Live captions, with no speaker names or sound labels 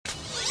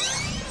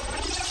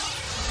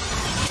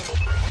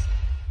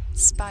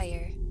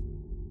SPYR.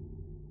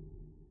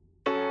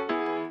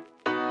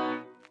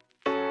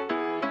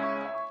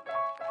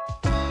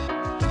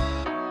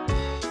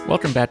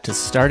 Welcome back to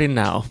Starting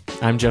Now.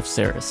 I'm Jeff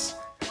Sarris.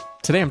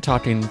 Today I'm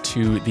talking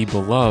to the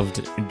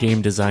beloved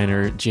game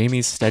designer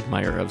Jamey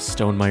Stegmaier of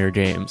Stonemaier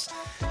Games.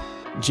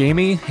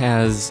 Jamey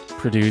has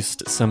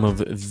produced some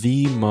of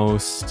the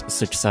most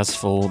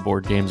successful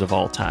board games of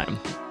all time.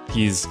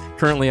 He's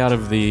currently out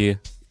of the,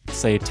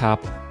 say,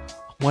 top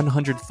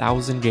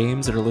 100,000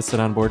 games that are listed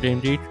on Board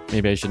Game Geek.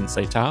 Maybe I shouldn't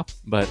say top,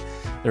 but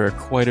there are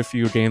quite a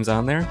few games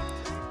on there.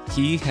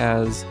 He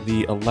has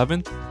the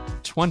 11th,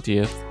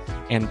 20th,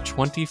 and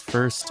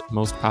 21st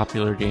most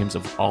popular games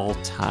of all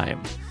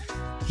time.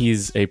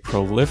 He's a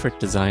prolific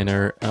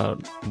designer, a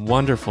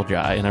wonderful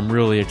guy, and I'm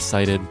really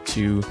excited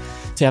to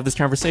have this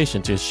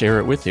conversation, to share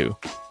it with you.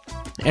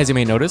 As you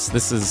may notice,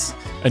 this is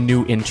a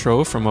new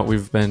intro from what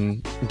we've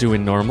been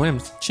doing normally.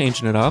 I'm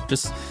changing it up,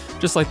 just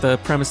like the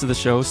premise of the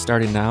show,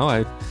 Starting Now.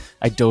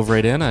 I dove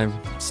right in, I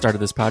started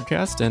this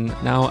podcast, and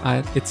now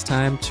it's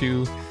time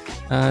to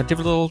give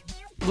it a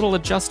little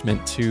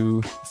adjustment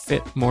to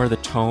fit more the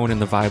tone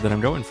and the vibe that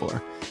I'm going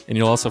for. And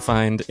you'll also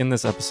find in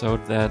this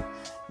episode that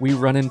we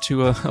run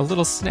into a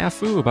little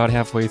snafu about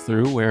halfway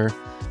through where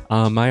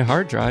my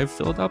hard drive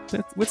filled up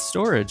with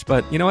storage.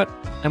 But you know what?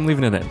 I'm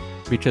leaving it in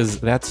because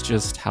that's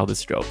just how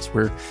this goes.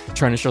 We're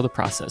trying to show the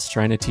process,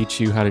 trying to teach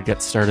you how to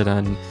get started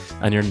on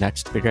your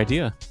next big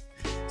idea.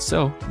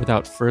 So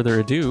without further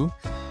ado,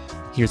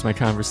 here's my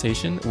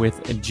conversation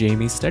with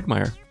Jamey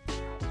Stegmaier.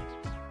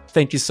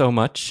 Thank you so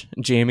much,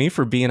 Jamey,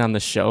 for being on the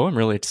show. I'm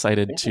really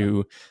excited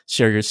to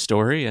share your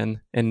story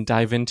and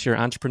dive into your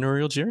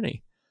entrepreneurial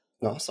journey.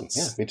 Awesome.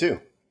 Yeah, me too.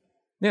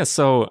 Yeah,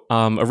 so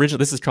originally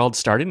this is called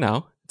Starting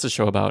Now. It's a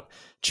show about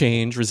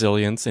change,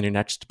 resilience, and your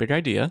next big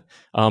idea.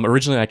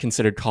 Originally, I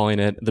considered calling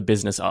it The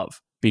Business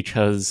Of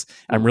because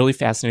I'm really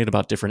fascinated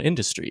about different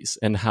industries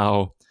and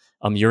how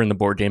you're in the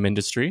board game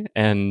industry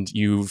and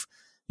you've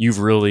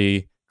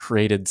really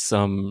created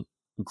some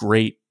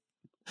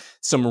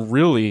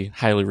really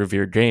highly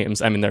revered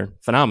games. I mean, they're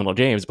phenomenal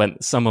games,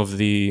 but some of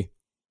the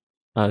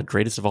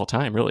greatest of all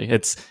time, really.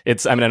 It's.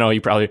 I mean, I know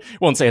you probably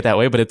won't say it that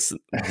way, but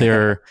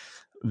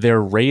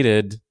they're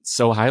rated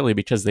so highly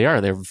because they're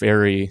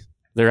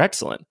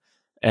excellent.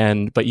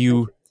 But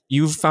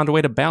you've found a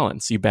way to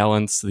balance. You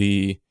balance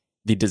the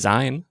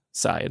design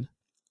side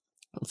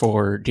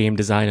for game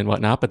design and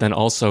whatnot, but then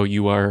also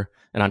you are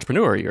an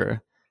entrepreneur.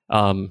 You're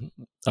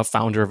a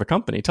founder of a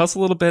company. Tell us a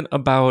little bit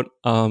about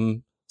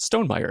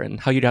Stonemaier and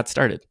how you got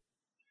started.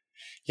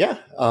 Yeah,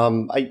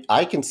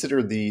 I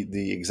consider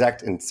the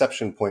exact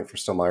inception point for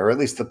Stonemaier, or at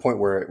least the point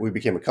where we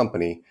became a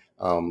company,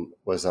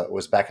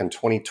 was back in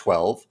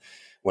 2012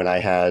 when I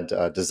had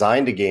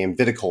designed a game,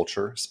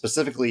 Viticulture,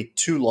 specifically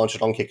to launch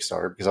it on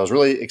Kickstarter because I was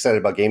really excited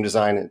about game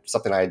design and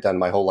something I had done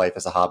my whole life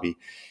as a hobby.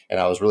 And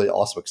I was really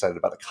also excited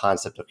about the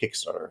concept of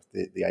Kickstarter,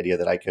 the idea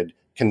that I could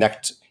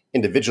connect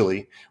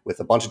individually with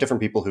a bunch of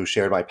different people who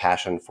shared my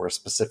passion for a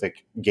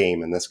specific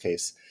game in this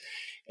case.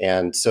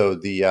 And so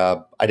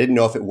I didn't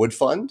know if it would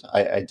fund.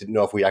 I didn't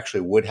know if we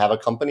actually would have a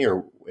company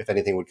or if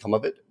anything would come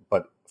of it.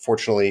 But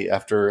fortunately,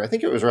 after I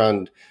think it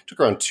took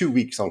around 2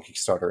 weeks on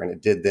Kickstarter, and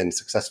it did then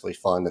successfully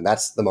fund. And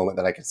that's the moment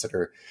that I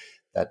consider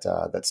that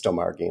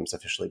Stonemaier Games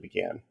officially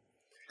began.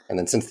 And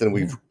then since then,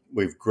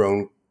 we've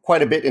grown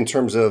quite a bit in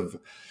terms of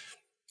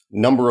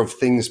number of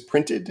things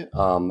printed.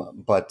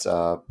 But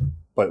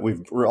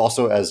we're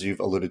also, as you've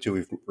alluded to,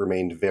 we've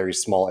remained very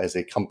small as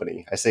a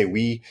company. I say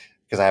we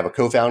because I have a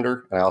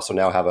co-founder and I also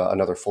now have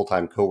another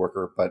full-time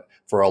coworker. But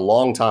for a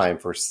long time,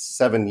 for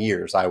 7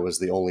 years, I was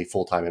the only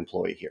full-time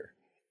employee here.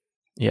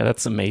 Yeah,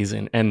 that's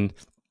amazing. And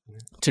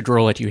to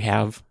grow like you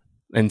have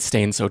and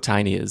staying so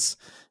tiny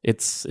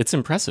it's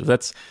impressive.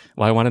 That's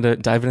why I wanted to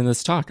dive into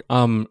this talk.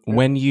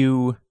 When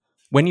you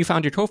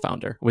found your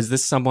co-founder, was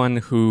this someone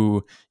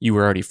who you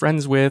were already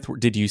friends with?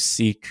 Did you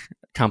seek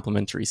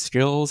complementary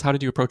skills? How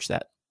did you approach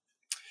that?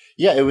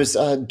 Yeah, it was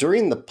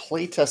during the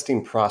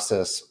playtesting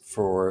process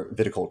for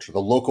Viticulture,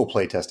 the local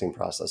playtesting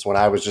process, when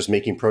I was just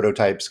making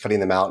prototypes, cutting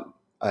them out,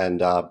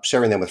 and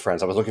sharing them with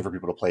friends. I was looking for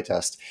people to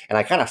playtest, and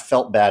I kind of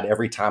felt bad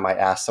every time I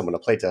asked someone to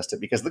playtest it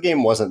because the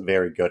game wasn't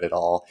very good at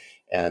all,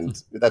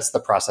 and that's the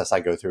process I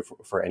go through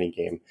for any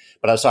game.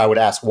 But so I would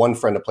ask one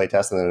friend to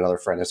playtest and then another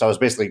friend, and so I was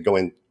basically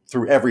going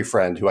through every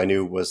friend who I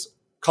knew was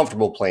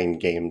comfortable playing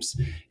games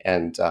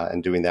and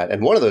doing that.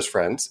 And one of those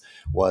friends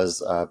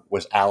was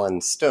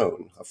Alan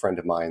Stone, a friend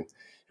of mine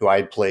who I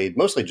had played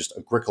mostly just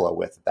Agricola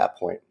with at that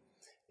point.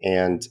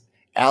 And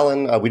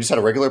Alan, we just had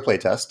a regular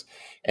playtest,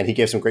 and he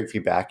gave some great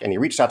feedback. And he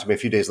reached out to me a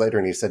few days later,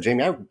 and he said,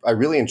 "Jamey, I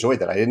really enjoyed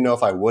that. I didn't know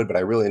if I would, but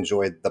I really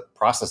enjoyed the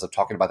process of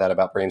talking about that,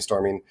 about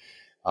brainstorming.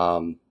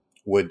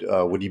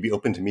 Would you be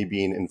open to me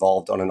being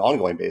involved on an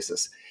ongoing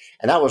basis?"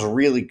 And that was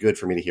really good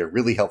for me to hear,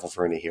 really helpful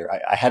for me to hear.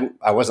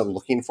 I wasn't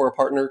looking for a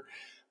partner,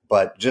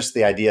 but just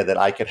the idea that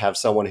I could have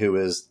someone who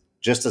is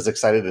just as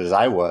excited as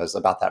I was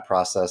about that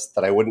process,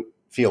 that I wouldn't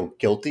feel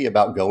guilty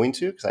about going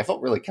to, because I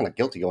felt really kind of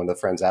guilty going to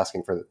friends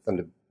asking for them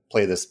to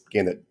play this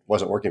game that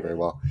wasn't working very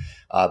well.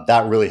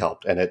 That really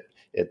helped. And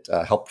it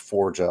helped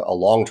forge a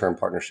long-term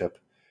partnership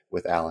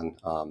with Alan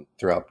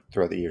throughout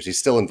the years. He's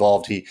still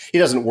involved. He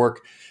doesn't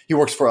work. He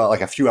works for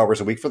like a few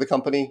hours a week for the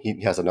company.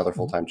 He has another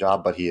full-time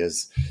job, but he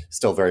is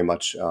still very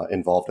much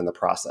involved in the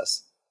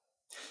process.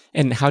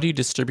 And how do you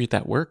distribute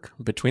that work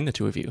between the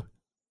two of you?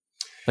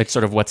 Like,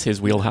 sort of, what's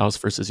his wheelhouse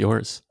versus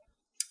yours?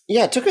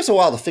 Yeah, it took us a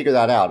while to figure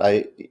that out.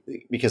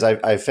 Because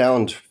I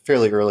found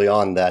fairly early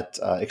on that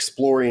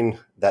exploring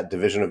that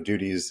division of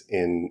duties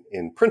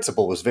in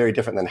principle was very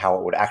different than how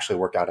it would actually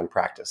work out in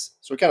practice.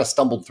 So we kind of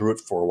stumbled through it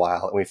for a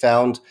while, and we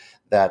found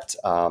that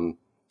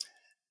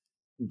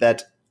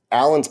that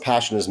Alan's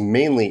passion is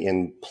mainly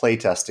in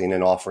playtesting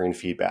and offering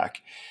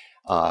feedback,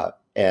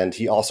 and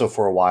he also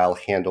for a while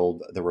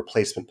handled the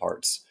replacement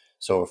parts.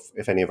 So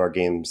if any of our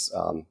games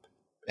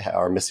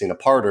are missing a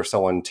part or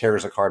someone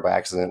tears a card by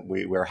accident,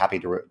 we're happy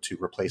to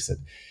replace it.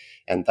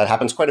 And that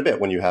happens quite a bit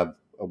when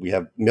we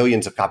have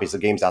millions of copies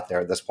of games out there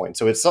at this point.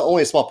 So it's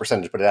only a small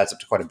percentage, but it adds up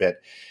to quite a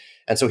bit.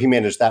 And so he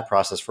managed that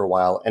process for a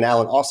while. And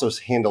Alan also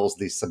handles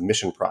the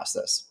submission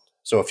process.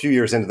 So a few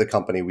years into the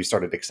company, we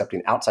started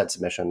accepting outside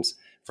submissions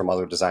from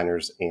other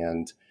designers.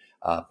 And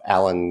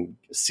Alan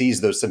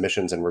sees those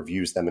submissions and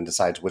reviews them and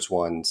decides which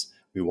ones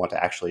we want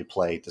to actually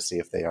play to see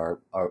if they are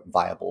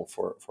viable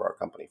for our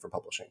company for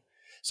publishing.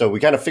 So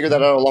we kind of figured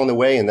that out along the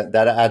way, and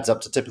that adds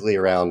up to typically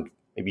around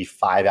maybe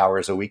 5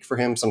 hours a week for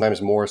him,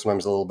 sometimes more,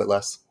 sometimes a little bit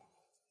less.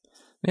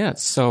 Yeah,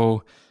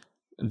 so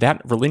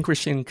that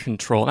relinquishing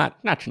control,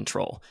 not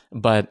control,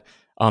 but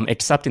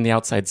accepting the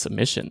outside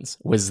submissions,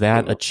 was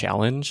that a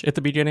challenge at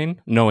the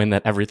beginning, knowing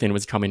that everything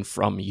was coming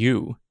from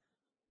you?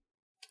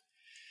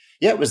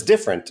 Yeah, it was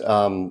different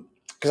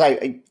because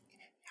I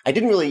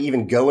didn't really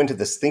even go into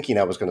this thinking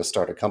I was going to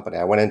start a company.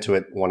 I went into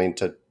it wanting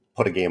to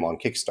put a game on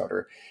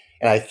Kickstarter.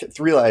 And I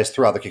realized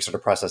throughout the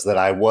Kickstarter process that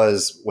I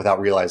was, without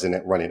realizing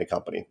it, running a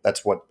company.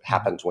 That's what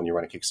happens when you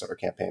run a Kickstarter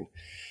campaign.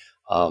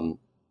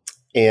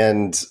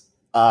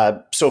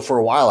 So for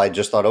a while, I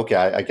just thought, okay,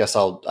 I guess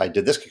I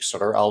did this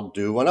Kickstarter. I'll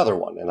do another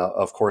one. And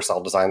of course,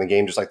 I'll design the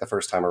game just like the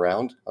first time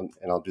around, and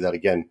I'll do that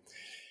again.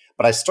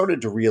 But I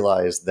started to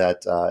realize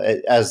that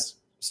as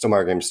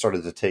Stonemaier Games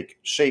started to take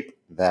shape,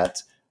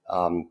 that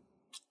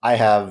I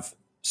have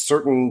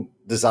certain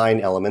design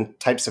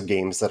types of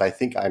games that I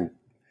think I'm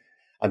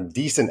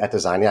decent at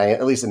designing. I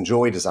at least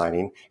enjoy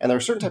designing. And there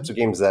are certain types of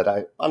games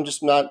that I'm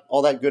just not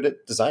all that good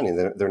at designing.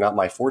 They're not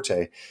my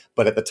forte.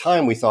 But at the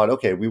time we thought,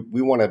 okay,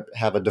 we want to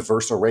have a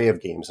diverse array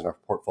of games in our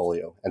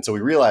portfolio. And so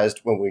we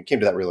realized when we came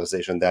to that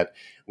realization that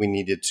we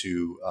needed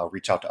to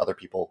reach out to other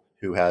people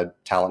who had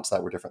talents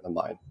that were different than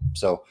mine.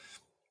 So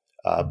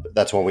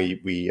that's when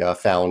we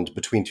found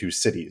Between Two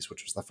Cities,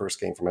 which was the first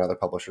game from another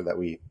publisher that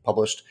we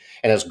published,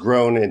 and has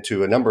grown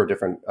into a number of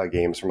different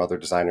games from other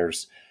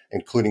designers,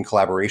 including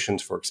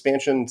collaborations for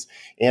expansions.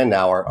 And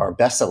now our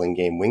best-selling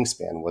game,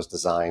 Wingspan, was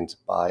designed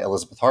by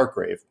Elizabeth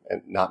Hargrave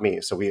and not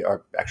me. So we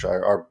are actually,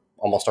 our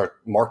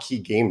marquee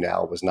game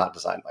now was not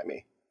designed by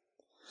me.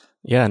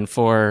 Yeah, and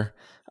for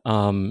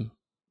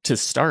to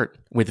start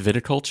with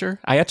viticulture,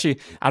 I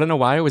don't know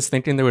why I was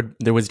thinking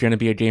there was going to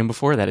be a game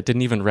before that. It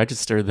didn't even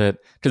register that,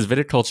 because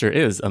viticulture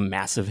is a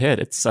massive hit.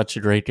 It's such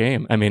a great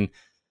game. I mean,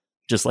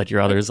 just like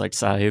your others, like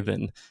Scythe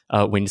and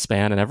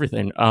Wingspan and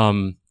everything.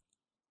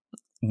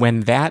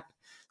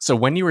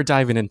 When you were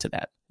diving into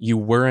that, you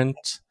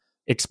weren't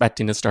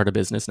expecting to start a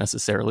business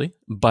necessarily,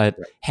 but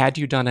right. Had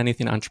you done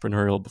anything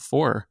entrepreneurial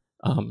before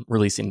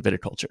releasing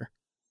viticulture?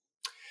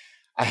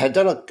 I had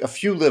done a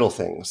few little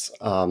things.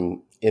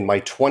 In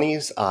my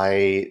 20s,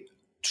 I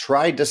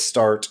tried to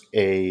start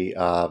a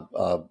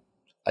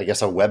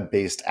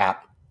web-based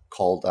app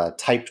called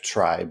Type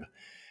Tribe.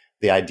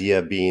 The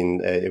idea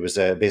being it was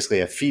basically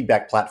a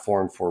feedback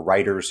platform for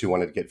writers who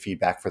wanted to get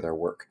feedback for their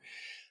work.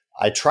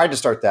 I tried to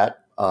start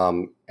that,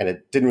 and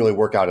it didn't really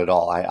work out at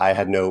all. I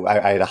had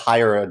to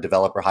hire a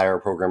developer, hire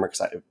a programmer,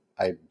 because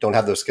I don't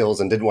have those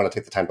skills and didn't want to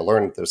take the time to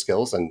learn those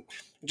skills, and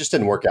it just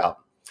didn't work out.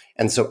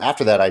 And so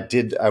after that,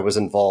 I was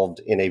involved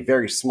in a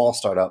very small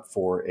startup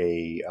for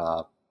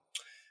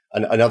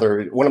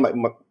another one of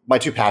my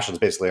two passions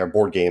basically are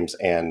board games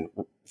and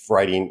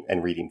writing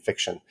and reading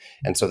fiction.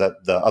 And so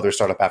that the other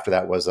startup after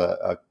that was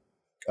a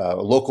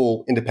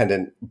local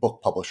independent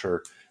book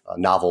publisher, a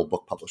novel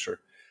book publisher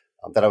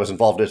that I was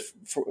involved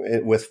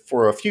with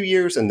for a few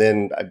years. And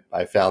then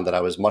I found that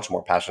I was much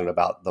more passionate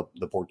about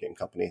the board game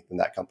company than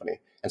that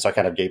company. And so I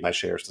kind of gave my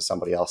shares to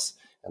somebody else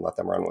and let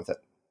them run with it.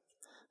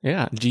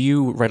 Yeah. Do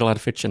you write a lot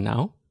of fiction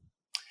now?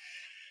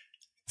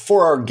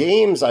 For our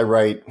games, I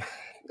write.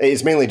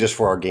 It's mainly just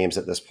for our games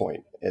at this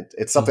point.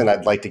 It's something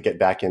I'd like to get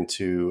back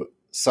into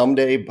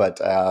someday,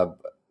 but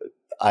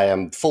I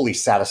am fully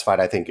satisfied,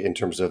 I think, in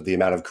terms of the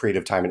amount of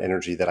creative time and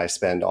energy that I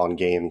spend on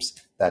games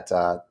that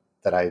I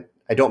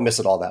don't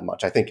miss it all that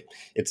much. I think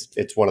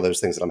it's one of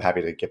those things that I'm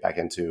happy to get back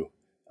into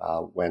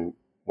when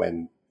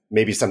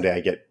maybe someday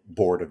I get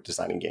bored of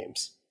designing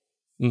games.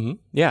 Mm-hmm.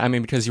 Yeah, I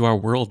mean, because you are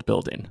world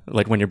building,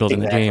 like when you're building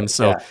the game.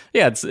 So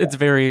it's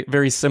very,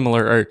 very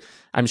similar, or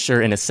I'm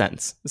sure in a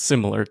sense,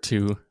 similar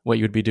to what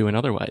you would be doing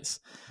otherwise.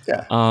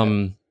 Yeah.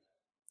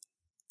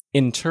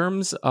 In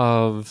terms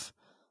of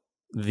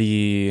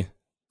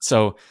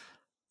So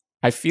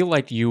I feel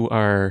like you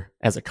are,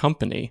 as a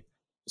company,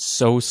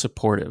 so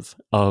supportive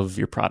of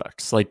your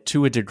products, like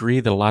to a degree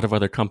that a lot of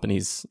other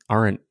companies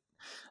aren't.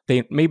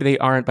 Maybe they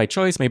aren't by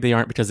choice, maybe they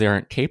aren't because they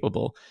aren't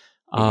capable.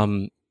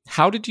 Mhm.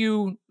 How did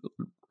you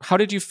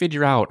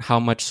figure out how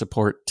much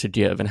support to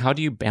give, and how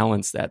do you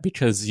balance that?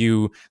 Because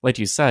you, like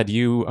you said,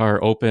 you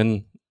are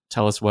open,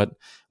 tell us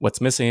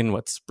what's missing,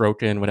 what's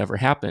broken, whatever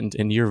happened,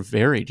 and you're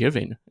very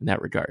giving in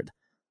that regard.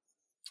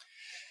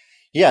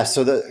 Yeah,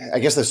 so I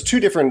guess there's two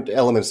different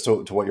elements to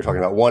what you're talking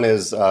about. One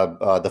is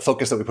the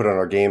focus that we put on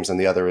our games, and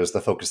the other is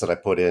the focus that I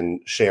put in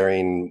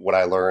sharing what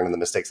I learn and the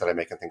mistakes that I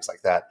make and things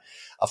like that.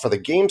 For the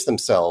games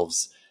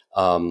themselves,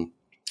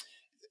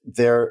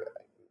 there,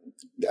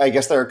 I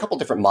guess there are a couple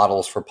different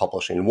models for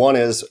publishing. One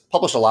is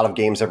publish a lot of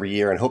games every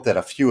year and hope that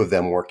a few of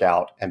them work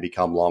out and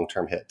become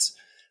long-term hits.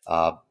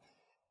 I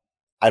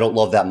don't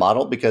love that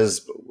model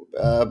because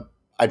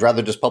I'd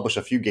rather just publish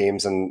a few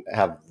games and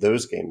have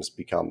those games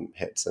become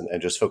hits and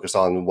just focus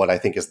on what I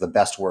think is the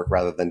best work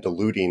rather than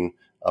diluting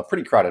a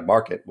pretty crowded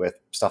market with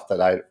stuff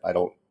that I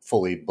don't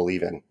fully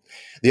believe in.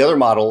 The other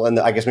model, and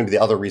I guess maybe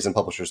the other reason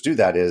publishers do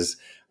that is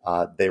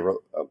they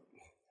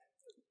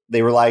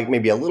rely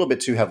maybe a little bit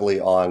too heavily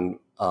on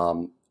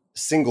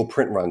single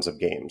print runs of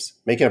games,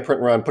 making a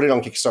print run, put it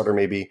on Kickstarter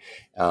maybe,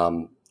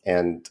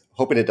 and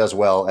hoping it does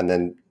well, and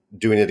then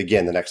doing it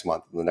again the next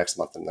month, and the next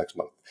month, and the next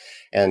month.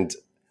 And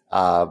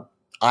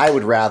I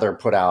would rather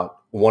put out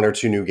one or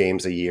two new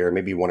games a year,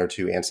 maybe one or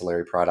two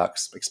ancillary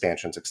products,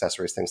 expansions,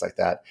 accessories, things like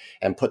that,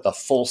 and put the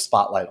full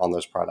spotlight on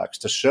those products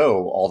to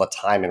show all the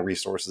time and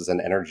resources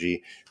and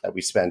energy that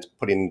we spent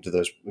going into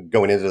those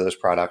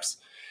products.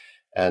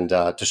 And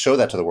to show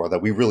that to the world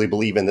that we really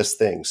believe in this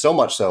thing so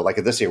much so, like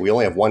this year, we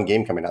only have one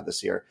game coming out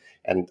this year.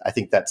 And I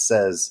think that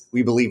says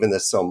we believe in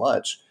this so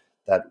much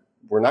that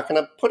we're not going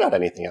to put out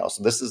anything else.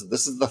 This is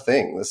the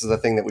thing. This is the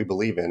thing that we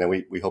believe in, and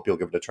we hope you'll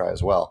give it a try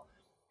as well.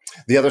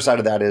 The other side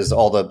of that is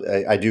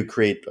I do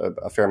create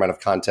a fair amount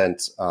of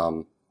content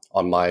on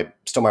my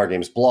Stonemaier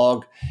Games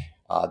blog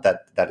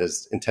that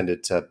is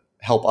intended to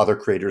help other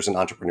creators and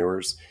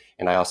entrepreneurs.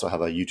 And I also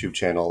have a YouTube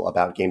channel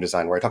about game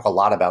design where I talk a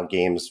lot about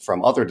games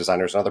from other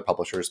designers and other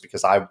publishers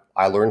because I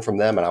learn from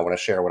them and I want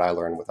to share what I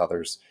learn with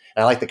others.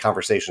 And I like the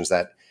conversations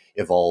that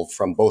evolve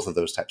from both of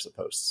those types of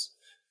posts.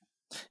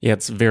 Yeah,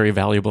 it's very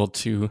valuable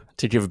to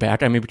give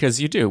back. I mean,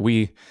 because you do.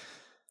 We're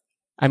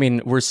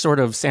sort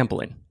of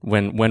sampling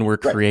when we're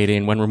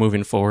creating, when we're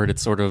moving forward.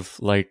 It's sort of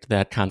like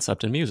that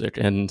concept in music.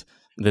 And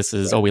this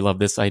is, we love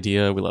this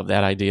idea, we love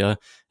that idea.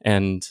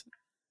 And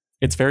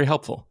it's very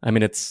helpful. I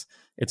mean, it's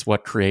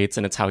what creates,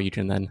 and it's how you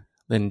can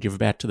then give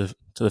back to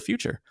the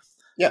future.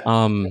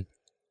 Yeah.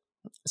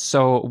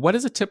 So what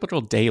does a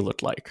typical day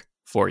look like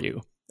for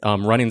you?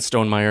 Running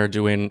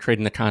Stonemaier,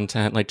 creating the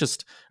content, like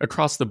just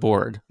across the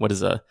board, what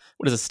does a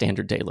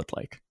standard day look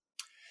like?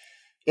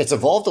 It's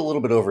evolved a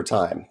little bit over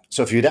time.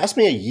 So if you'd asked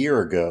me a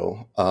year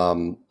ago,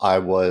 So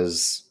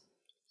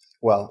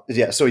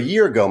a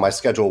year ago, my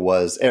schedule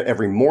was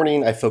every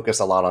morning I focus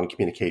a lot on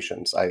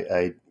communications.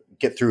 I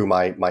get through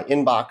my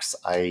inbox.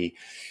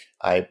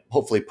 I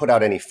hopefully put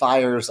out any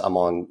fires. I'm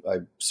on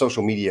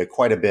social media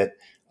quite a bit.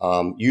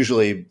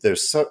 Usually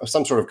there's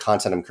some sort of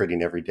content I'm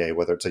creating every day,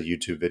 whether it's a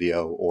YouTube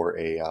video or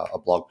a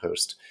blog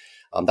post.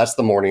 That's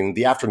the morning.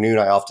 The afternoon,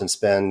 I often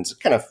spend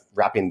kind of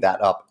wrapping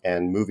that up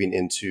and moving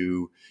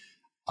into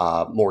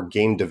more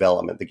game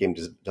development, the game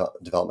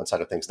development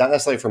side of things. Not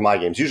necessarily for my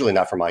games, usually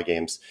not for my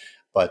games,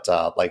 but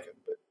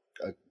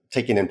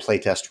taking in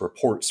playtest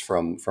reports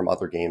from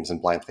other games and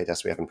blind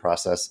playtests we have in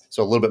process.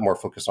 So a little bit more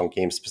focused on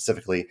games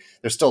specifically.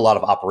 There's still a lot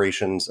of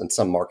operations and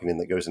some marketing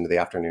that goes into the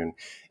afternoon.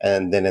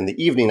 And then in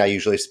the evening, I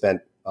usually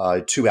spend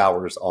 2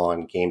 hours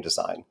on game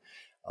design.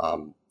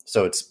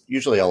 So it's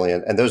usually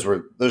and those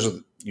are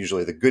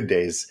usually the good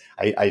days.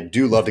 I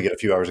do love to get a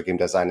few hours of game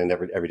design in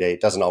every day.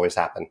 It doesn't always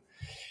happen.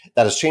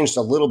 That has changed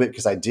a little bit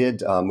because I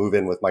did move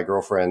in with my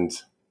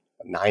girlfriend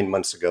 9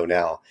 months ago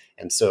now.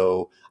 And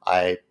so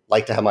I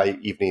like to have my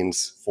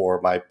evenings for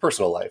my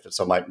personal life. And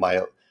so my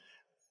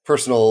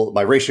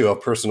ratio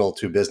of personal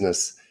to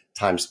business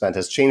time spent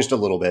has changed a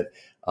little bit.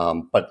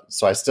 But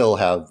so I still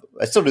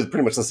do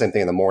pretty much the same thing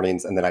in the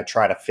mornings. And then I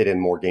try to fit in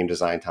more game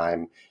design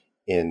time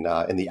in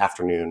the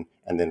afternoon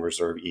and then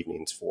reserve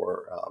evenings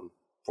for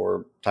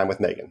time with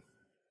Megan.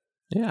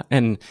 Yeah.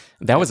 And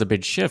that was a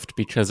big shift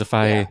because if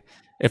I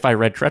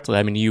read correctly,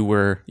 I mean, you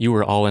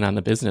were all in on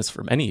the business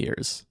for many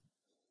years.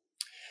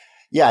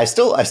 Yeah, I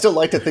still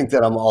like to think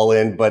that I'm all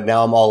in, but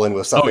now I'm all in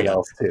with something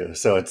else too.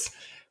 So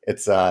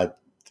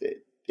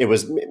it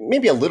was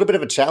maybe a little bit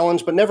of a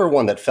challenge, but never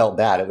one that felt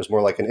bad. It was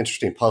more like an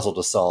interesting puzzle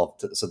to solve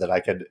so that I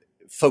could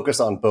focus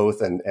on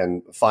both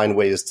and find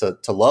ways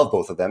to love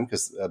both of them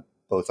because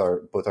both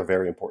are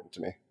very important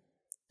to me.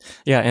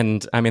 Yeah,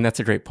 and I mean that's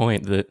a great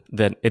point. That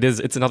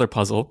it's another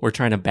puzzle. We're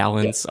trying to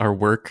balance our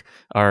work,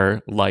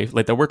 our life,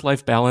 like the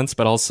work-life balance,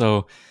 but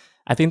also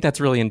I think that's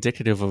really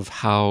indicative of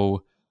how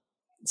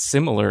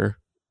similar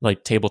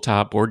like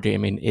tabletop board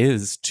gaming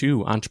is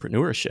to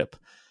entrepreneurship.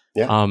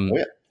 Yeah.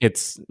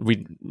 It's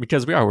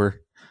because we're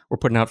we're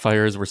putting out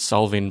fires, we're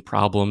solving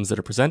problems that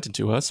are presented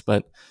to us.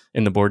 But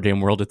in the board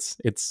game world,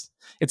 it's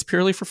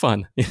purely for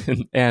fun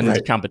and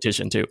Right.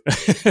 competition too.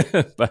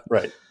 But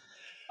Right.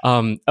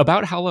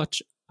 about how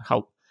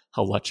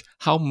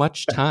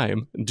much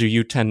time do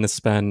you tend to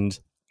spend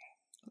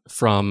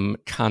from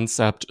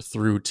concept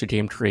through to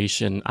game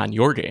creation on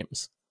your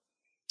games?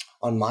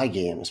 On my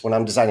games, when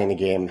I'm designing a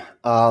game,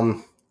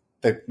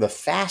 the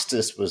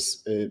fastest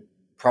was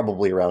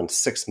probably around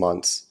 6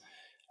 months.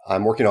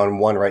 I'm working on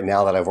one right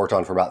now that I've worked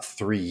on for about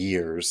 3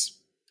 years,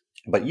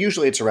 but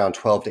usually it's around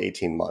 12 to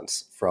 18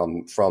 months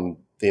from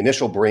the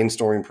initial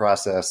brainstorming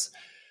process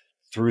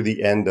through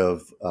the end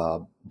of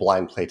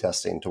blind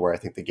playtesting to where I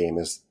think the game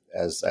is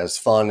as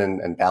fun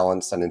and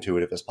balanced and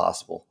intuitive as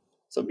possible.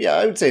 So yeah,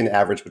 I would say an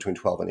average between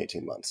 12 and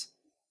 18 months.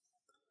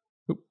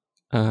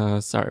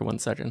 Sorry, 1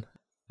 second.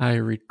 I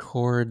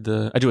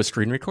do a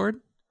screen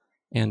record,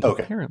 and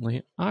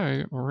apparently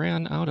I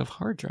ran out of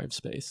hard drive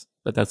space.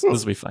 But this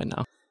will be fine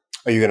now.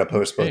 Are you going to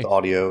post both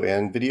audio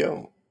and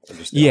video?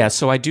 Yeah,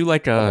 so I do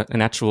like a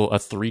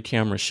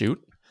 3-camera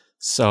shoot.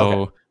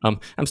 So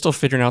I'm still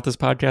figuring out this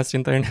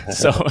podcasting thing.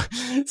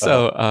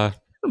 So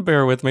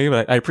bear with me,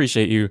 but I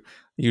appreciate you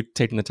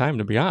taking the time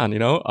to be on,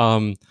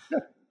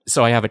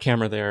 So I have a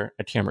camera there,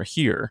 a camera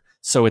here.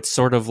 So it's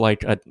sort of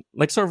like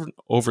sort of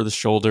over the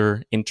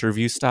shoulder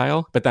interview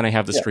style, but then I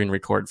have the screen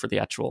record for the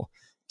actual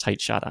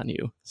tight shot on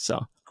you.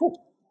 So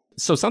cool.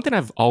 So something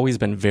I've always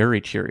been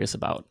very curious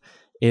about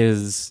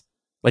is,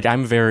 like,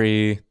 I'm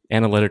very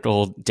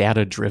analytical,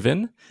 data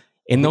driven.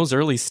 In those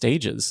early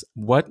stages,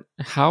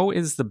 how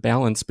is the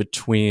balance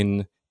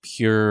between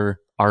pure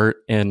art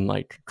and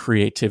like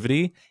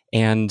creativity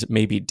and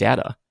maybe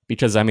data?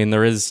 Because I mean,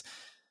 there is,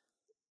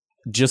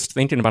 just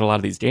thinking about a lot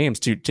of these games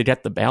to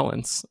get the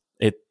balance,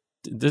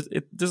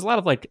 there's a lot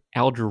of like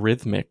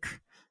algorithmic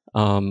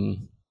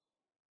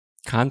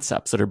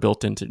concepts that are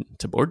built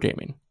into board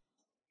gaming.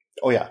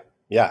 Oh yeah,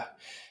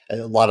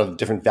 a lot of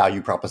different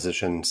value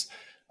propositions,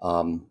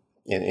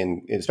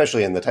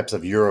 especially in the types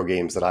of Euro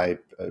games that I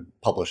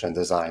publish and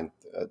design.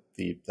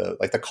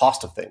 The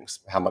cost of things,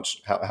 how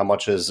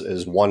much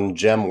is one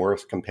gem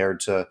worth compared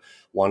to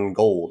one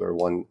gold, or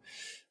one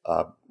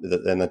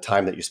and the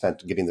time that you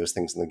spent getting those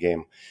things in the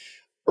game.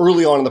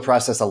 Early on in the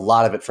process, a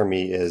lot of it for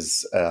me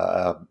is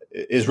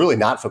really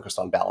not focused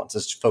on balance.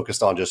 It's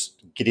focused on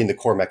just getting the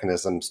core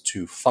mechanisms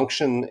to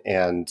function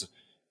and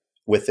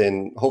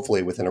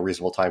hopefully within a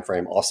reasonable time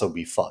frame, also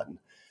be fun.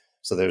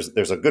 So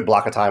there's a good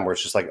block of time where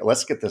it's just like,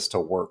 let's get this to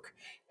work.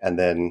 And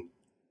then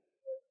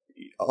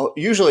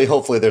usually,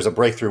 hopefully, there's a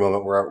breakthrough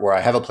moment where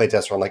I have a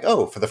playtest where I'm like,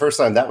 oh, for the first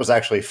time, that was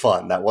actually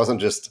fun. That wasn't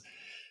just,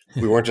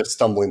 we weren't just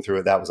stumbling through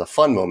it. That was a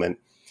fun moment.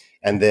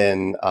 And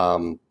then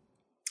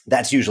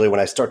that's usually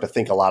when I start to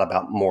think a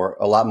lot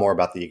more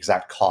about the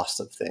exact cost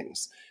of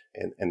things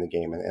in the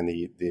game and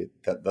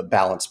the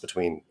balance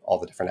between all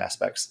the different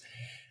aspects.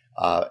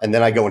 And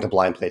then I go into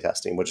blind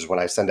playtesting, which is when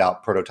I send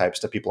out prototypes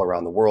to people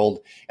around the world.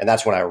 And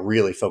that's when I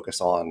really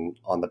focus on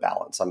the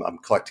balance. I'm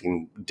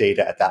collecting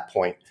data at that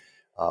point,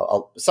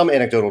 some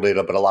anecdotal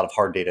data, but a lot of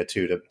hard data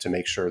too, to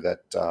make sure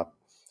that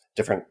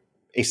different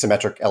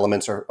asymmetric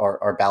elements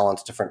are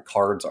balanced. Different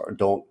cards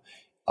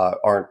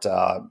aren't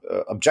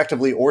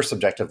objectively or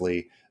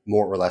subjectively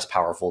more or less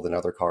powerful than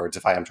other cards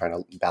if I am trying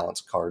to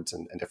balance cards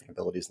and different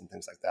abilities and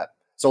things like that.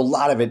 So a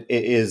lot of it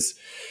is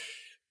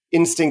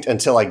instinct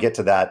until I get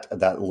to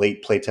that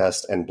late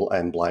playtest and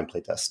blind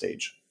playtest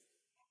stage.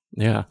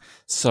 Yeah.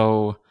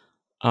 So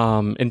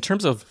in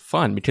terms of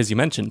fun, because you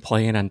mentioned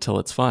playing until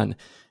it's fun,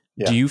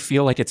 do you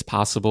feel like it's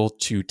possible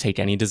to take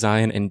any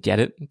design and get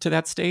it to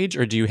that stage,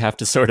 or do you have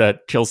to sort of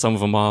kill some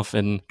of them off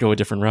and go a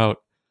different route?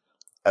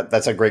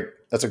 That's a great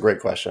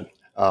question.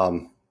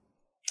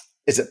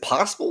 Is it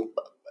possible?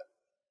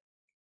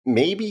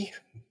 Maybe,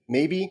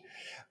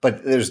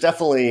 but there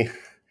definitely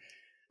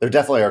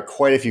are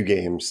quite a few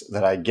games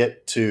that I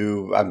get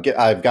to.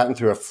 I've gotten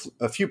through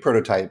a few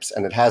prototypes,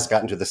 and it has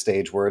gotten to the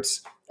stage where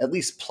it's at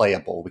least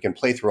playable. We can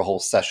play through a whole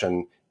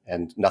session,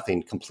 and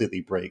nothing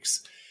completely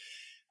breaks.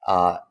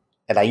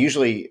 And I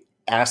usually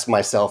ask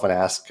myself and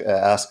ask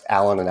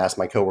Alan and ask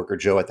my coworker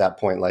Joe at that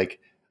point, like,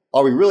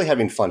 are we really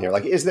having fun here?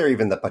 Like, is there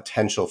even the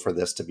potential for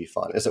this to be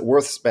fun? Is it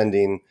worth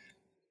spending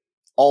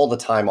all the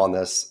time on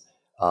this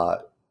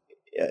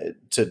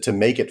to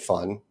make it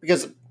fun?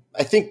 Because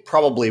I think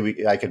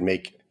probably I could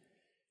make,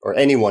 or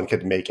anyone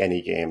could make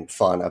any game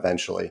fun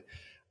eventually.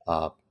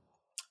 But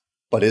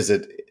is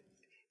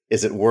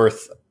it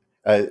worth?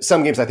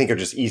 Some games I think are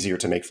just easier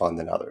to make fun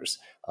than others.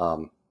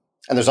 And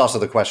there's also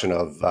the question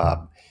of,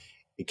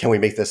 can we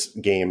make this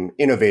game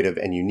innovative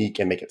and unique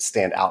and make it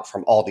stand out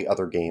from all the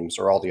other games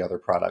or all the other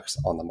products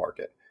on the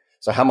market?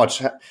 So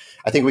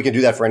I think we can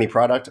do that for any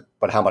product,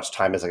 but how much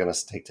time is it going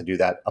to take to do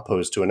that,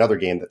 opposed to another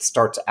game that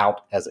starts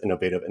out as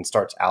innovative and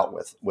starts out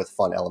with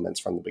fun elements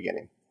from the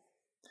beginning?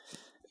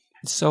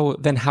 So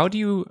then how do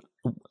you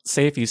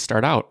say, if you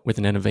start out with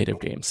an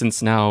innovative game,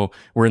 since now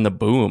we're in the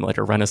boom, like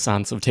a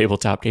renaissance of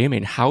tabletop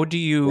gaming, how do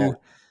you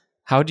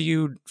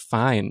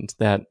find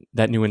that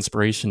new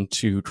inspiration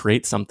to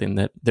create something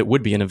that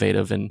would be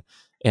innovative and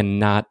and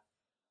not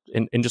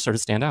and just sort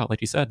of stand out,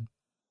 like you said?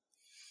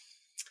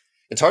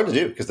 It's hard to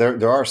do because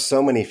there are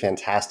so many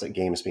fantastic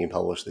games being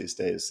published these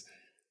days,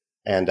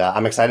 and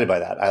I'm excited by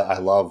that. I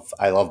love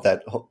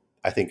that.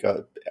 I think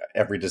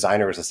every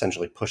designer is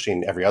essentially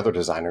pushing every other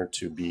designer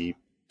to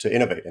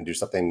innovate and do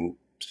something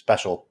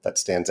special that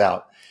stands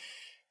out.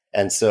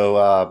 And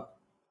so,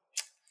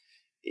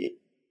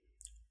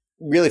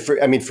 really, for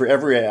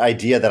every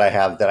idea that I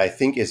have that I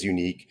think is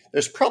unique,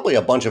 there's probably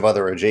a bunch of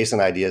other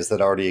adjacent ideas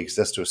that already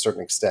exist to a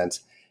certain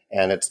extent.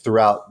 And it's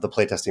throughout the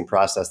playtesting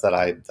process that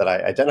I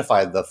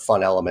identify the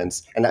fun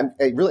elements, and I'm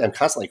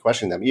constantly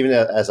questioning them. Even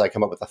as I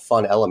come up with a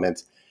fun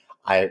element,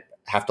 I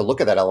have to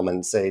look at that element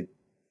and say,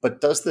 but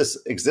does this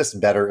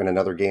exist better in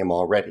another game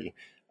already?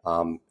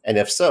 And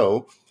if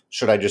so,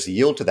 should I just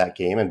yield to that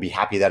game and be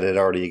happy that it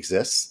already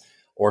exists?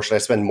 Or should I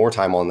spend more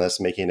time on this,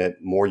 making it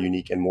more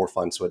unique and more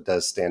fun so it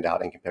does stand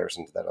out in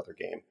comparison to that other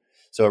game?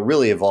 So it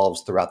really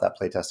evolves throughout that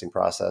playtesting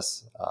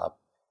process.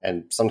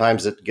 And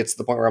sometimes it gets to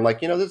the point where I'm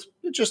like, it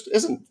just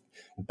isn't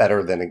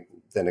better than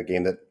a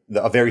game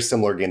a very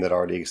similar game that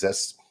already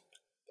exists.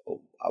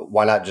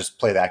 Why not just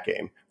play that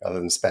game rather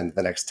than spend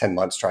the next 10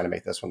 months trying to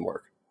make this one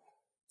work?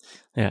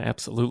 Yeah,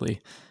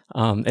 absolutely.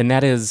 And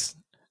that is,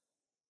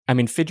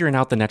 figuring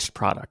out the next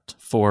product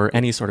for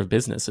any sort of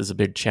business is a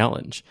big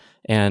challenge.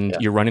 And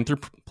you're running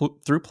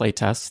through play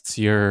tests,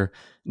 you're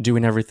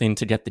doing everything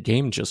to get the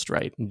game just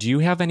right. Do you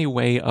have any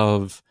way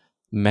of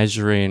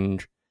measuring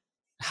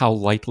how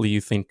likely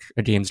you think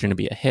a game's going to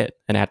be a hit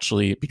and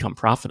actually become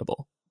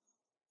profitable?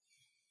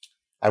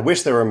 I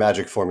wish there were a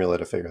magic formula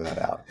to figure that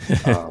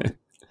out.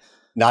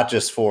 Not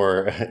just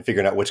for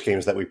figuring out which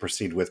games that we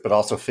proceed with, but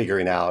also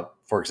figuring out,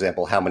 for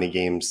example, how many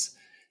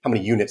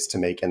units to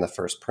make in the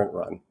first print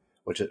run,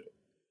 which it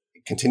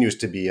continues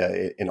to be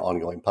an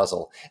ongoing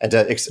puzzle. And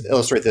to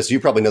illustrate this, you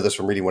probably know this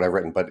from reading what I've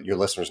written, but your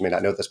listeners may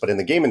not know this. But in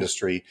the game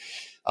industry,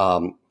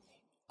 unless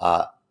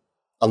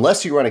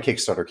you run a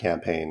Kickstarter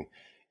campaign,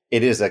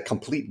 it is a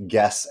complete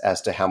guess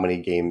as to how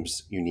many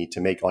games you need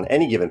to make on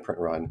any given print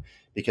run.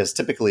 Because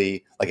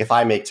typically, like if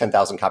I make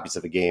 10,000 copies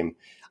of a game,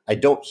 I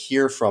don't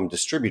hear from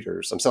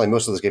distributors. I'm selling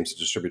most of those games to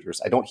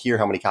distributors. I don't hear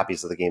how many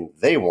copies of the game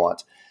they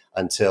want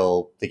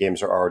until the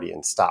games are already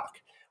in stock.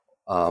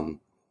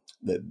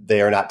 They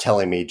are not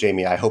telling me,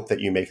 Jamey, I hope that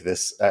you make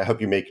this. I hope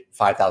you make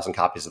 5,000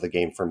 copies of the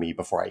game for me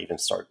before I even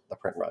start the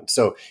print run.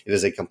 So it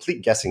is a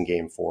complete guessing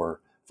game for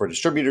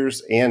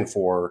distributors and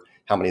for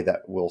how many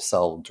that will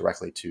sell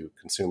directly to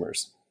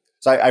consumers.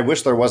 So I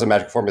wish there was a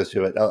magic formula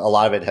to it. A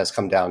lot of it has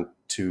come down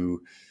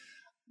to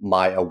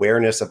my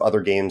awareness of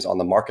other games on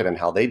the market and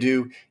how they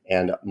do,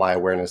 and my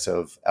awareness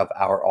of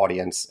our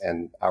audience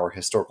and our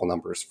historical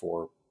numbers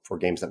for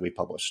games that we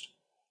published.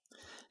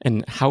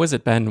 And how has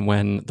it been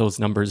when those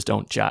numbers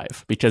don't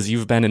jive? Because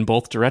you've been in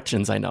both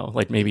directions, I know,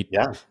 like maybe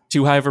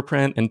too high of a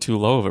print and too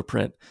low of a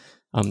print.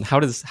 How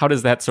does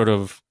that sort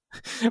of,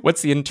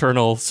 what's the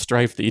internal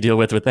strife that you deal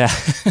with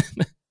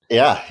that?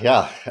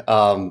 Yeah.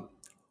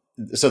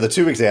 So the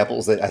two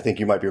examples that I think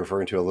you might be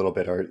referring to a little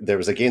bit are, there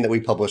was a game that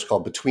we published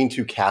called Between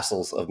Two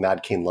Castles of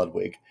Mad King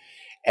Ludwig.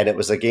 And it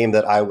was a game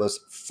that I was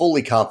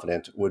fully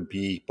confident would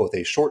be both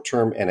a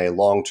short-term and a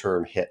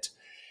long-term hit.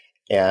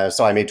 And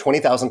so I made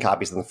 20,000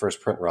 copies in the first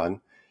print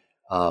run.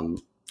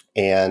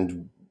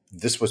 And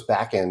this was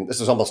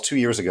almost 2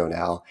 years ago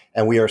now.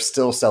 And we are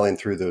still selling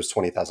through those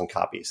 20,000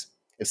 copies.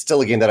 It's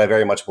still a game that I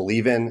very much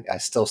believe in. I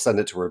still send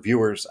it to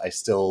reviewers. I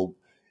still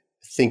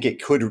think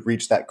it could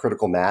reach that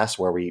critical mass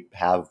where we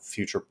have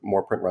future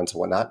more print runs and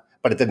whatnot,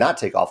 but it did not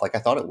take off like I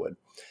thought it would.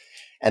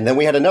 And then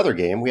we had another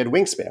game. We had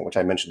Wingspan, which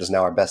I mentioned is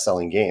now our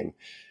best-selling game.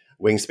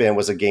 Wingspan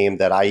was a game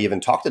that I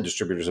even talked to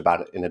distributors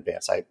about it in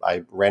advance.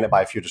 I ran it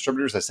by a few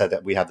distributors. I said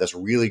that we have this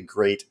really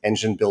great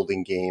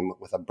engine-building game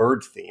with a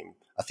bird theme,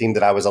 a theme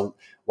that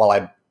while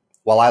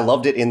I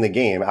loved it in the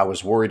game, I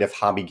was worried if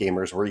hobby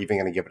gamers were even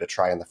going to give it a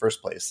try in the first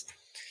place.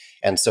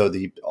 And so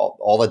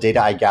all the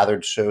data I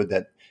gathered showed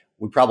that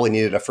we probably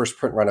needed a first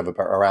print run of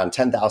around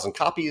 10,000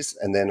 copies,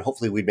 and then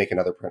hopefully we'd make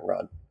another print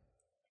run.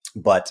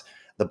 But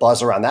the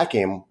buzz around that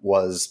game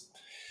was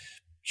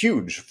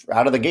huge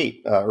out of the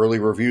gate. Early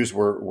reviews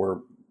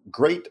were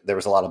great. There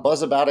was a lot of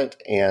buzz about it,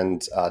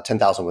 and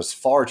 10,000 was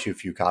far too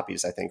few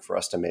copies, I think, for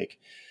us to make.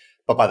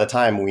 But by the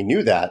time we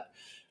knew that,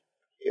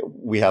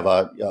 we have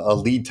a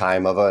lead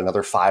time of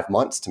another 5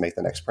 months to make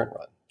the next print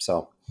run.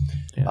 So,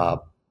 yeah.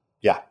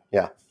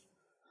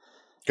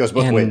 Goes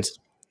both ways.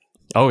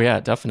 Oh, yeah,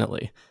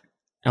 definitely.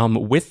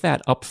 With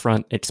that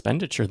upfront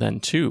expenditure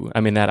then too,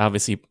 that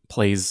obviously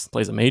plays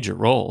a major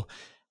role.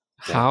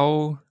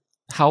 Yeah.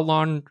 How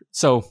long,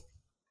 so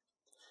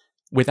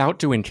without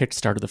doing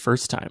Kickstarter the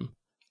first time,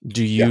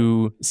 do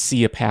you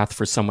see a path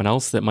for someone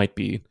else that might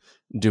be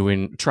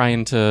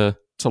trying to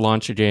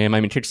launch a game?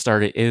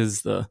 Kickstarter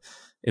is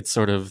it's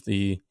sort of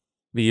the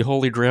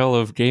holy grail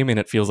of gaming,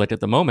 it feels like at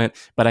the moment,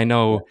 but I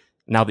know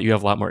now that you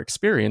have a lot more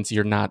experience,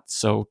 you're not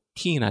so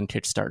keen on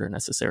Kickstarter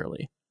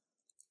necessarily.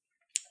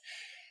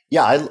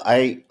 Yeah,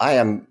 I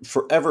am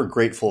forever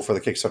grateful for the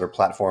Kickstarter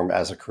platform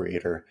as a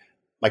creator.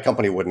 My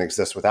company wouldn't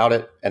exist without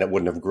it, and it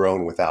wouldn't have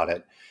grown without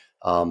it.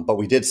 But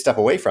we did step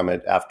away from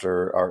it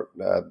after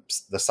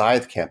the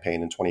Scythe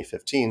campaign in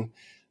 2015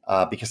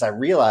 because I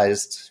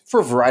realized, for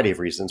a variety of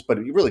reasons, but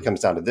it really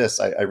comes down to this.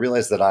 I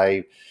realized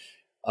that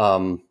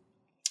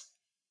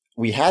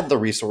we had the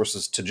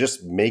resources to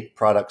just make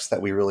products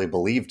that we really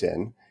believed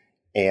in.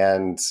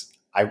 And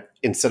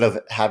instead of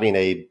having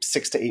a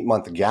 6 to 8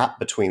 month gap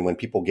between when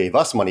people gave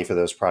us money for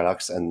those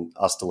products and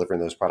us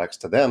delivering those products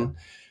to them,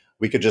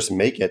 we could just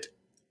make it,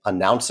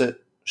 announce it,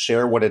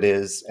 share what it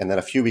is, and then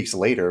a few weeks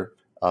later,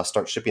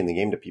 start shipping the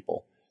game to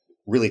people,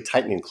 really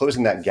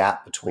closing that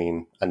gap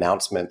between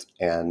announcement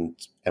and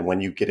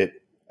when you get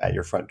it at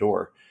your front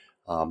door,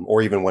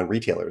 or even when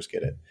retailers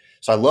get it.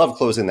 So I love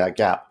closing that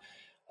gap.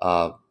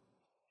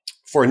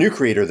 For a new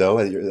creator, though,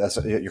 that's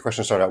your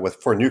question started out with.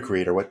 For a new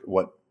creator,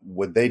 what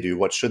would they do?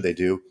 What should they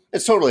do?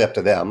 It's totally up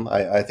to them.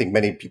 I think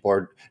many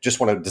people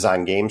just want to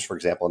design games, for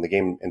example, in the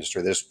game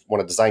industry. They just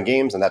want to design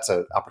games, and that's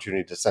an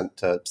opportunity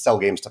to sell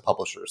games to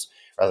publishers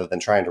rather than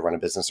trying to run a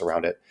business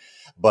around it.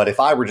 But if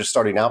I were just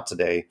starting out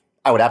today,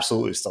 I would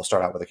absolutely still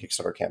start out with a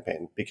Kickstarter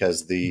campaign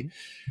because the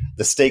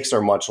stakes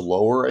are much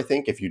lower. I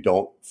think if you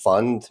don't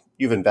fund,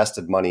 you've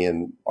invested money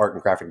in art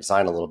and graphic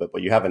design a little bit,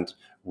 but you haven't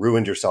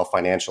ruined yourself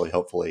financially,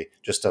 hopefully,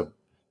 just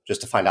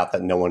to find out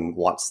that no one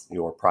wants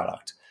your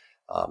product.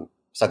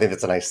 So I think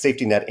that's a nice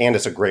safety net, and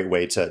it's a great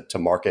way to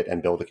market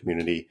and build a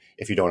community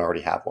if you don't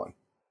already have one.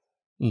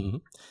 Mm-hmm.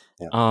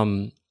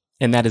 Yeah.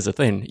 And that is a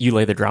thing. You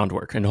lay the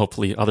groundwork, and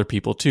hopefully other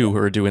people too who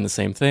are doing the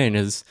same thing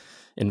is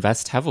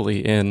invest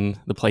heavily in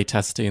the play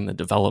testing, the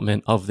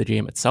development of the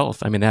game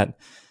itself. I mean,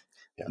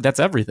 that's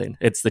everything.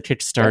 It's the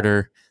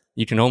Kickstarter. Yeah.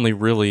 You can only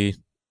really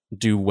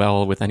do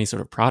well with any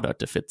sort of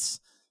product if it's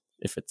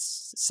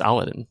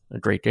solid and a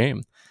great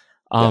game.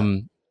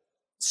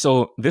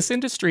 So this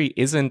industry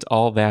isn't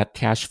all that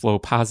cash flow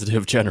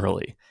positive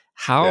generally.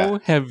 How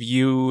have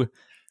you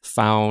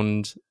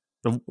found,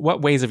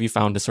 what ways have you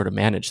found to sort of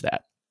manage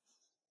that?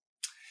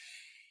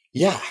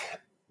 Yeah,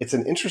 it's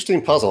an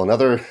interesting puzzle.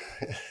 Another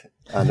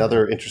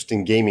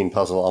interesting gaming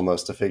puzzle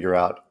almost to figure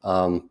out.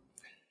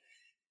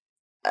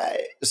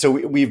 So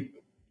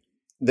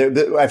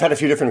I've had a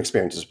few different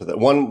experiences with it.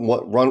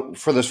 One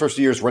for those first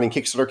years running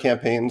Kickstarter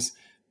campaigns,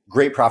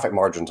 great profit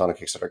margins on a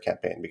Kickstarter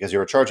campaign because you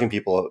were charging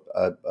people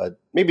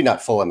maybe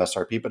not full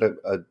MSRP, but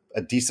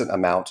a decent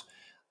amount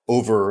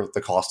over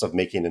the cost of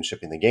making and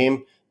shipping the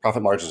game.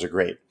 Profit margins are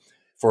great.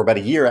 For about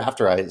a year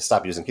after I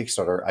stopped using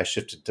Kickstarter, I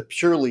shifted to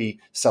purely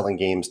selling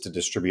games to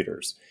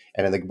distributors.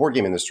 And in the board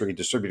game industry,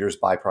 distributors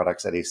buy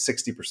products at a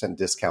 60%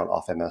 discount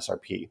off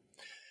MSRP.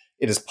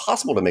 It is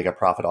possible to make a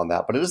profit on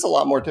that, but it is a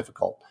lot more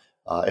difficult.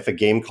 If a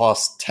game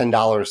costs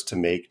 $10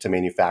 to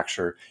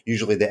manufacture,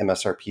 usually the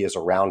MSRP is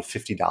around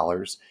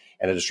 $50,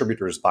 and a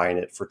distributor is buying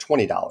it for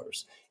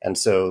 $20. And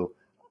so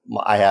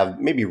I have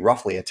maybe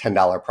roughly a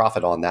 $10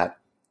 profit on that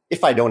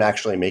if I don't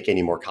actually make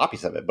any more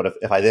copies of it. But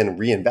if I then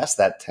reinvest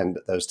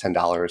those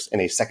 $10 in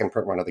a second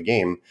print run of the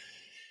game,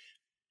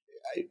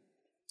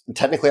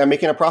 technically I'm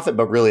making a profit,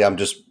 but really I'm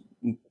just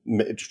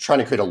trying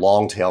to create a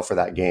long tail for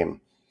that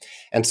game.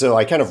 And so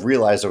I kind of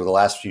realized over the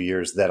last few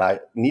years that I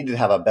needed to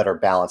have a better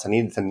balance. I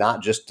needed to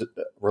not just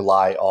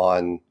rely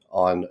on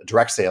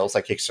direct sales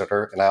like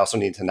Kickstarter, and I also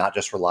needed to not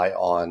just rely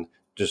on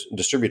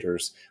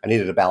distributors. I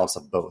needed a balance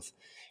of both.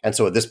 And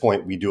so at this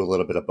point, we do a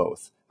little bit of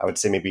both. I would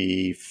say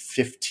maybe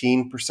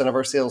 15% of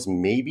our sales,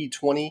 maybe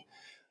 20,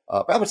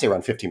 I would say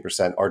around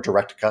 15% are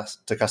direct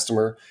to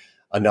customer.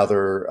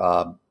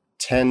 Another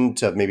 10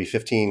 to maybe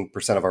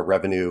 15% of our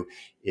revenue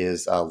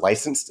is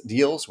licensed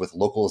deals with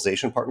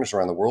localization partners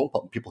around the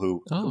world, people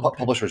who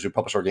publishers who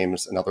publish our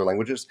games in other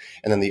languages.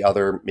 And then the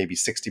other maybe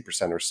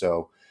 60% or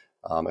so,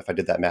 if I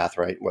did that math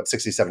right,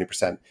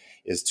 60-70%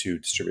 is to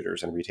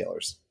distributors and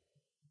retailers.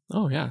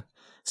 Oh, yeah.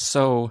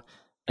 So,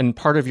 and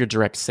part of your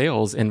direct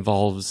sales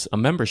involves a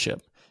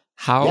membership.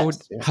 How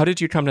did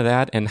you come to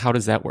that, and how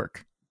does that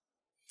work?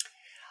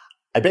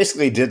 I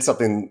basically did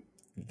something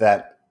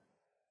that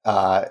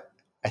I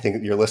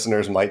think your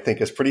listeners might think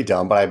is pretty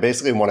dumb, but I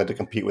basically wanted to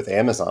compete with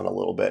Amazon a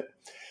little bit.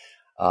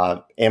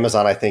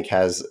 Amazon, I think,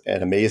 has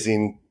an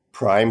amazing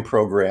Prime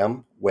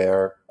program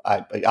where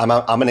I'm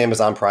an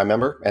Amazon Prime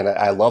member, and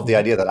I love the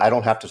idea that I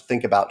don't have to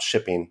think about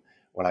shipping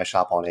when I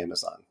shop on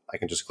Amazon. I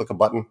can just click a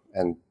button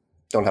and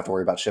don't have to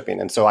worry about shipping.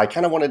 And so I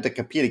kind of wanted to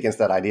compete against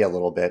that idea a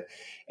little bit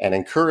and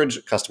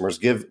encourage customers,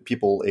 give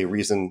people a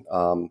reason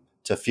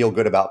to feel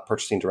good about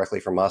purchasing directly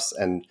from us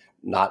and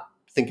not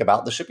think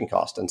about the shipping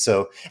cost. And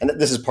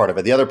this is part of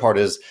it. The other part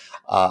is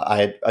I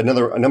had a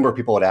number of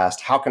people had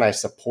asked, how can I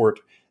support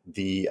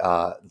the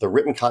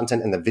written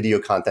content and the video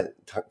content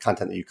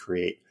that you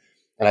create?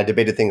 And I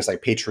debated things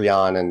like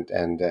Patreon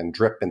and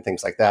Drip and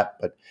things like that.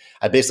 But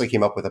I basically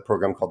came up with a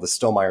program called the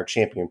Stonemaier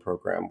Champion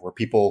Program, where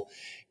people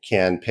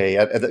can pay,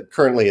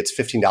 currently it's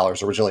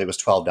 $15. Originally it was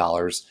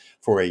 $12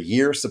 for a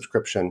year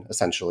subscription,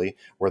 essentially,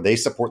 where they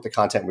support the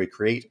content we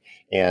create.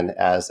 And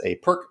as a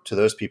perk to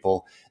those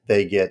people,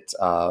 they get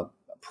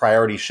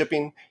priority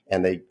shipping,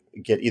 and they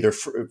get either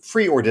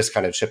free or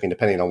discounted shipping,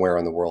 depending on where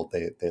in the world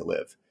they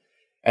live.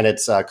 And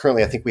it's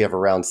currently, I think we have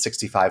around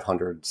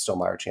 6,500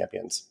 Stonemaier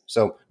champions.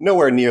 So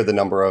nowhere near the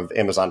number of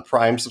Amazon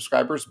Prime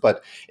subscribers,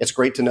 but it's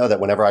great to know that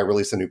whenever I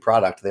release a new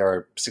product, there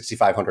are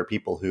 6,500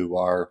 people who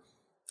are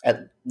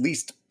at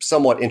least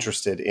somewhat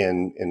interested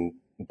in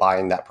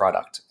buying that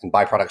product and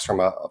buy products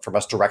from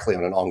us directly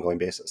on an ongoing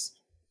basis.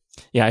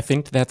 Yeah, I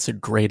think that's a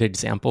great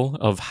example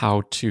of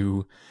how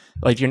to,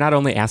 like, you're not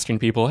only asking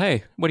people,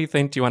 hey, what do you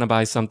think? Do you want to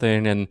buy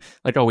something? And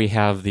like, oh, we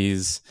have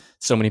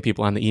so many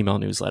people on the email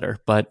newsletter,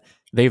 but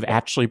they've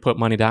actually put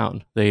money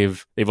down.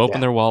 They've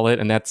opened their wallet,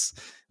 and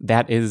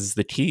that is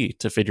the key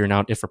to figuring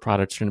out if a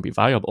product's going to be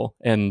viable.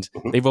 And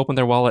they've opened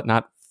their wallet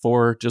not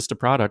for just a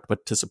product,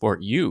 but to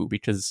support you,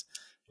 because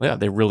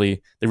they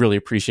really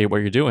appreciate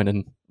what you're doing,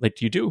 and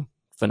like, you do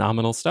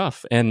phenomenal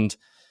stuff. And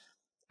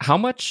how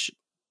much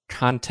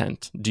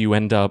content do you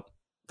end up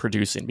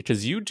producing?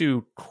 Because you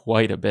do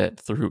quite a bit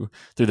through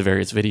the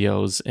various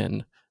videos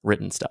and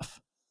written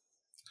stuff.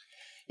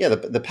 Yeah,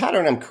 the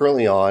pattern I'm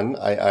currently on,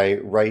 I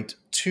write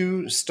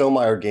 2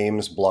 Stonemaier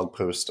Games blog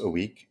posts a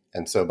week.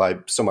 And so by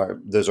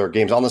Stonemaier, those are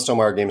games on the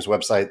Stonemaier Games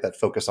website that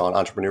focus on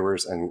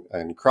entrepreneurs and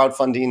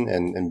crowdfunding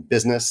and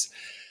business.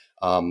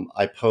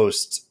 I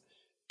post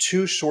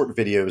 2 short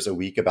videos a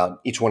week,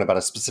 each one about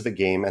a specific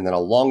game, and then a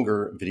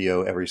longer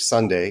video every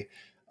Sunday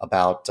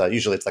about,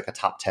 usually it's like a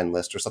top 10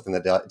 list or something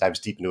that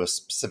dives deep into a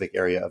specific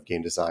area of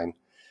game design.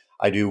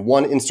 I do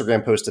 1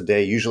 Instagram post a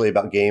day, usually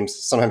about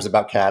games, sometimes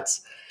about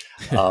cats.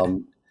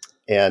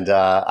 And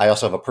I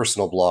also have a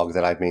personal blog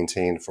that I've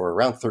maintained for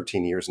around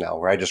 13 years now,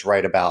 where I just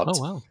write about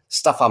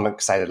stuff I'm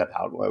excited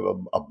about,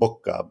 a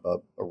book, a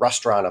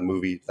restaurant, a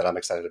movie that I'm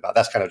excited about.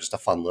 That's kind of just a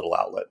fun little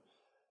outlet.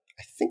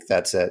 I think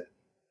that's it.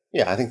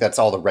 Yeah, I think that's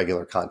all the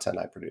regular content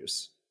I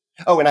produce.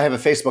 Oh, and I have a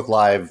Facebook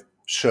Live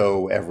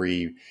show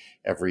every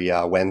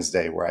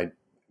Wednesday where I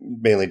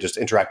mainly just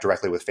interact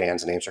directly with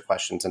fans and answer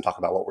questions and talk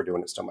about what we're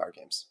doing at Stonemaier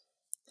Games.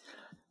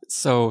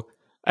 So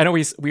I know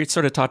we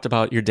sort of talked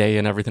about your day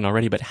and everything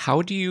already, but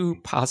how do you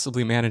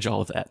possibly manage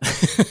all of that?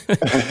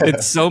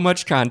 It's so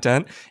much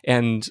content,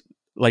 and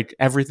like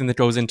everything that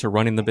goes into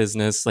running the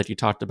business, like you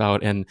talked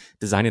about, and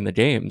designing the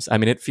games. I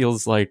mean, it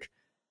feels like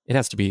you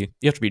have to be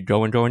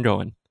going.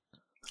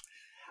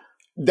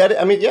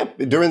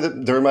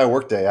 During my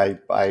workday,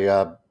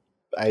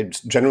 I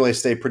generally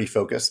stay pretty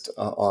focused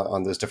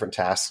on those different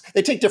tasks.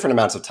 They take different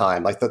amounts of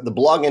time. Like the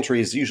blog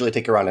entries usually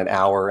take around an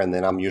hour, and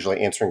then I'm usually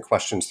answering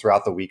questions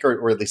throughout the week,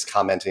 or at least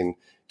commenting.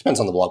 Depends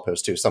on the blog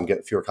post too. Some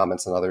get fewer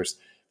comments than others,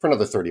 for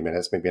another 30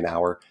 minutes, maybe an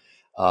hour.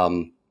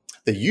 The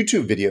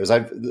YouTube videos,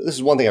 this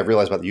is one thing I've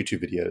realized about the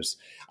YouTube videos.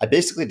 I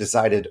basically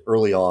decided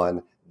early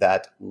on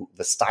that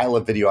the style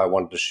of video I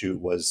wanted to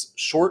shoot was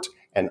short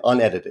and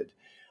unedited.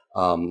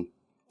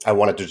 I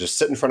wanted to just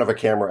sit in front of a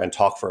camera and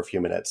talk for a few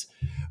minutes,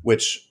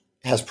 which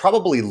has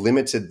probably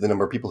limited the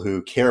number of people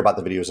who care about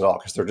the videos at all,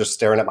 because they're just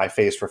staring at my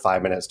face for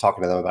 5 minutes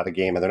talking to them about a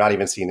game, and they're not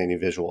even seeing any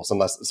visuals.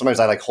 Unless sometimes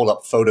I like hold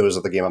up photos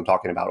of the game I'm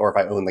talking about, or if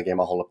I own the game,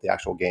 I'll hold up the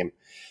actual game.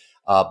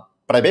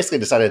 But I basically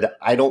decided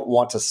I don't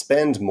want to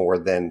spend more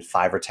than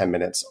 5 or 10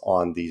 minutes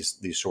on these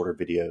shorter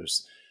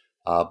videos.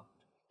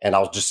 And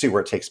I'll just see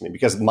where it takes me,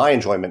 because my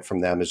enjoyment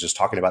from them is just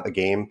talking about the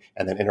game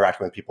and then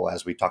interacting with people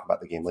as we talk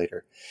about the game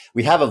later.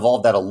 We have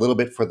evolved that a little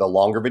bit for the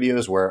longer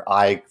videos, where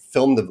I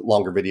film the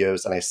longer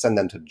videos and I send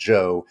them to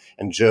Joe,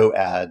 and Joe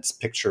adds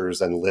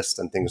pictures and lists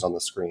and things on the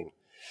screen.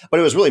 But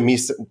it was really me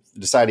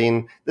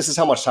deciding this is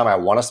how much time I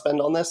want to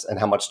spend on this and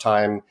how much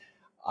time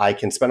I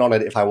can spend on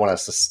it if I want to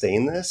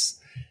sustain this,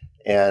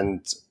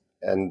 and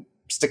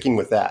sticking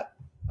with that.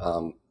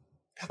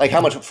 Like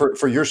how much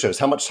for your shows,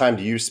 how much time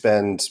do you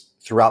spend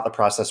throughout the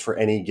process for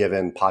any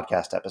given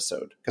podcast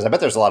episode? Because I bet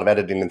there's a lot of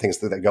editing and things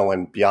that go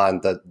in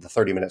beyond the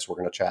 30 minutes we're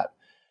going to chat.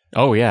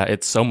 Oh yeah,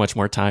 it's so much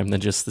more time than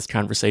just this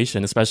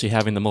conversation, especially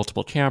having the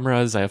multiple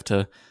cameras. I have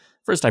to,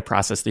 first I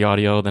process the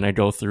audio, then I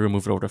go through,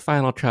 move it over to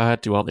Final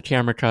Cut, do all the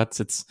camera cuts.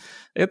 It's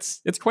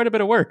quite a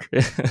bit of work.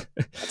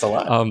 That's a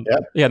lot.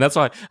 Yeah, that's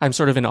why I'm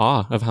sort of in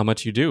awe of how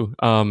much you do.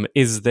 Do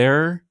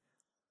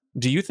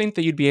you think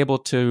that you'd be able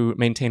to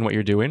maintain what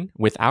you're doing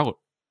without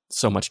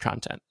so much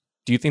content?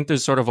 Do you think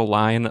there's sort of a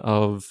line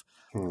of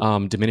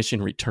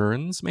diminishing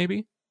returns,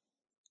 maybe?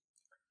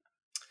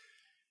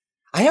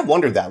 I have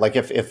wondered that. Like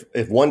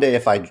if one day,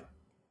 if I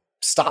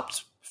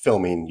stopped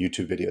filming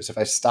YouTube videos, if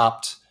I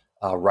stopped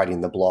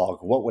writing the blog,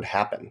 what would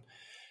happen?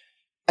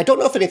 I don't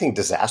know if anything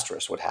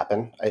disastrous would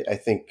happen. I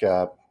think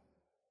I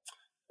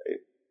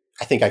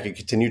could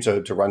continue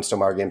to run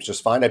Stonemaier Games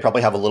just fine. I'd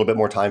probably have a little bit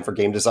more time for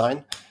game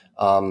design.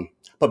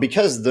 But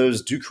because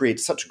those do create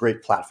such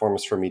great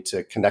platforms for me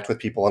to connect with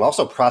people and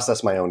also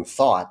process my own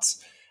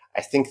thoughts,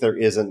 I think there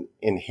is an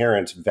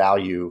inherent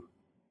value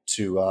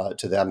to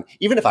them.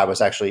 Even if I was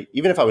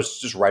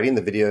just writing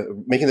the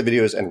video, making the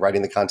videos and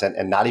writing the content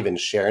and not even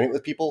sharing it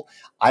with people,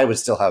 I would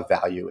still have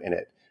value in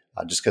it,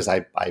 just because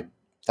I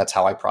that's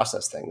how I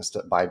process things,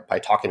 by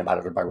talking about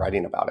it or by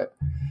writing about it.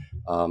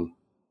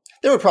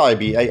 There would probably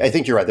be, I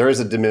think you're right, there is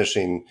a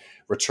diminishing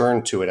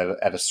return to it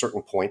at a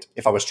certain point.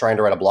 If I was trying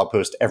to write a blog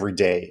post every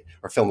day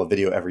or film a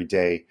video every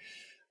day,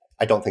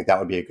 I don't think that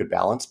would be a good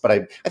balance, but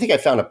I think I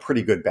found a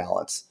pretty good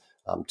balance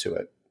to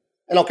it.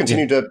 And I'll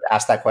continue to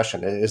ask that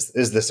question. Is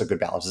this a good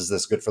balance? Is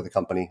this good for the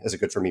company? Is it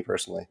good for me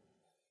personally?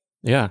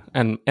 Yeah.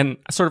 And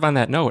sort of on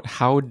that note,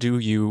 how do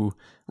you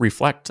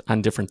reflect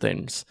on different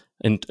things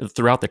and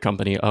throughout the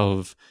company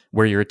of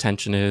where your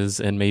attention is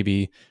and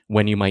maybe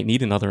when you might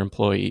need another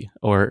employee,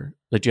 or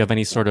do you have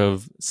any sort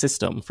of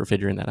system for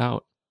figuring that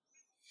out?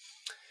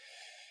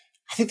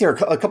 I think there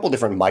are a couple of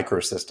different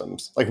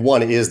microsystems. Like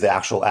one is the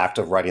actual act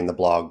of writing the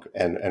blog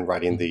and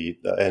writing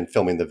and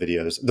filming the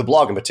videos. The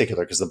blog in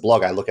particular, because the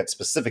blog, I look at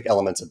specific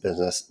elements of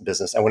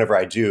business, and whenever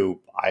I do,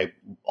 I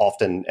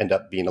often end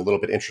up being a little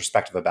bit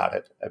introspective about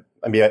it.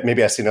 I mean,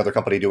 maybe I see another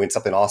company doing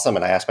something awesome,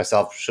 and I ask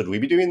myself, should we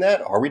be doing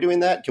that? Are we doing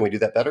that? Can we do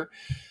that better?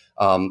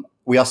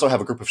 We also have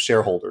a group of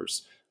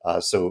shareholders.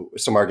 So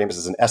Stonemaier Games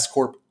is an S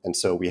Corp, and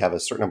so we have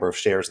a certain number of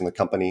shares in the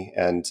company.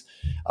 And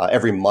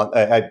every month,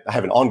 I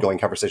have an ongoing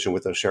conversation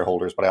with those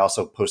shareholders, but I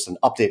also post an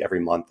update every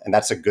month, and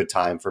that's a good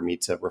time for me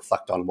to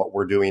reflect on what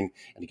we're doing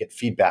and to get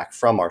feedback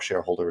from our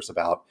shareholders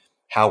about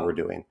how we're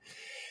doing.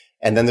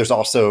 And then there's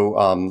also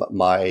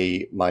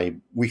my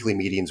weekly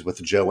meetings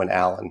with Joe and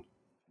Alan,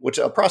 which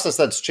is a process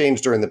that's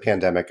changed during the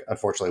pandemic.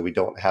 Unfortunately, we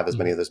don't have as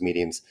many of those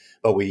meetings,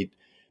 but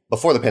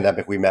before the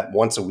pandemic, we met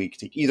once a week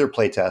to either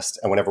playtest,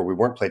 and whenever we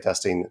weren't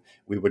playtesting,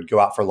 we would go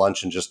out for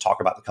lunch and just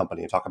talk about the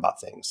company and talk about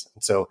things.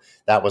 And so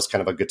that was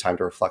kind of a good time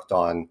to reflect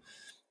on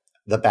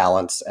the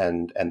balance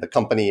and the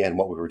company and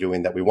what we were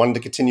doing that we wanted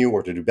to continue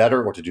or to do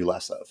better or to do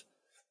less of.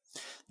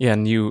 Yeah,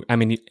 and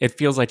it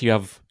feels like you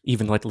have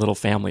even like a little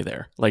family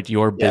there. Like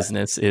your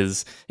business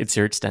it's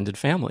your extended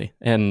family,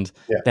 and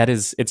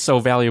it's so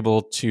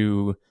valuable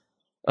to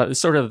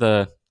sort of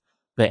the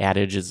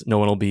adage is no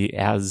one will be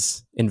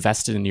as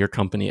invested in your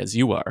company as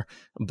you are.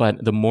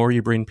 But the more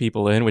you bring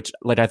people in, which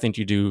like I think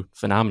you do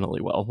phenomenally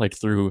well, like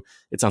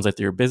it sounds like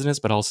through your business,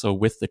 but also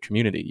with the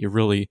community, you're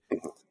really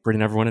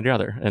bringing everyone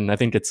together. And I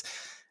think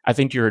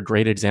you're a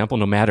great example,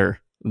 no matter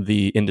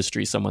the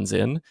industry someone's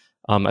in.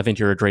 I think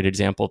you're a great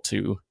example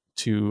to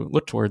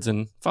look towards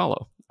and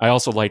follow. I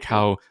also like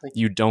how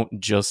you don't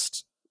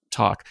just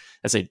talk.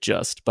 I say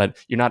just, but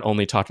you're not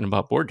only talking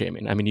about board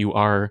gaming. I mean,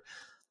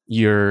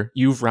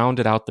 you've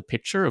rounded out the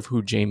picture of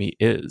who Jamey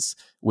is,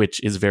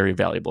 which is very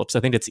valuable. Because I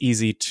think it's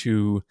easy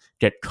to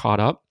get caught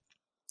up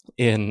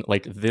in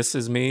like, this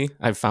is me,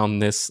 I've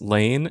found this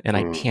lane, and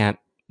I can't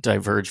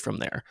diverge from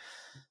there.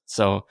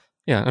 So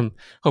yeah, I'm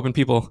hoping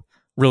people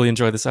really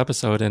enjoy this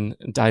episode and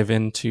dive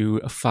in to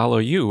follow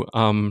you.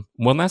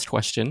 One last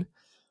question.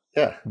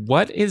 Yeah.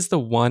 What is the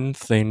one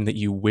thing that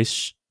you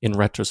wish in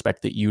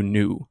retrospect that you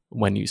knew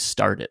when you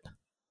started?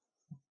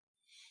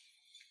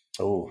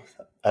 Oh,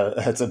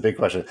 that's a big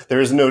question. There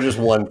is no just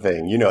one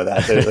thing. You know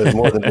that. There's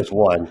more than just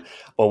one.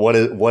 But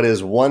what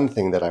is one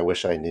thing that I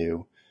wish I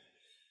knew?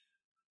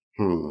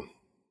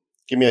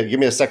 Give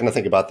me a second to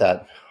think about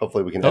that.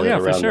 Hopefully we can edit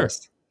around for sure.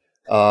 this.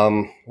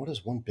 What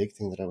is one big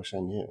thing that I wish I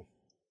knew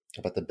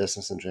about the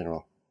business in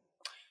general?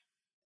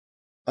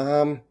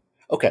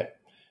 Okay.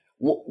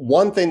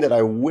 One thing that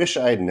I wish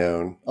I had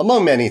known,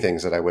 among many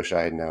things that I wish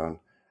I had known,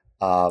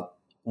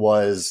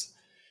 was,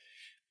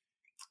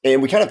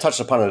 and we kind of touched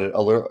upon it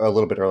a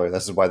little bit earlier,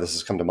 this is why this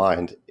has come to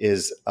mind,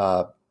 is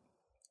the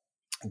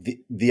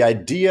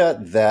idea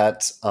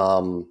that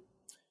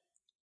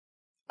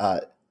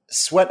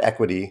sweat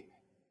equity,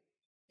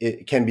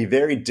 it can be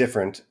very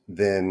different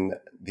than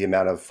the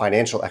amount of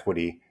financial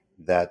equity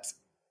that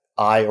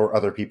I or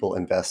other people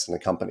invest in a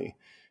company.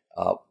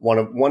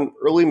 One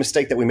early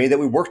mistake that we made that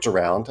we worked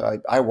around,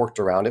 I worked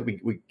around it,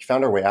 we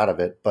found our way out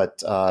of it,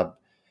 but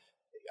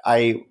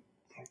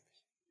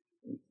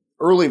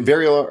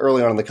very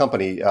early on in the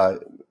company,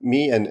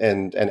 me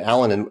and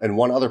Alan and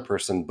one other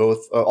person,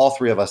 all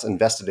three of us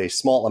invested a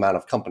small amount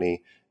of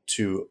company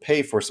to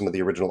pay for some of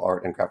the original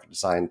art and graphic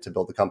design to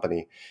build the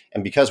company.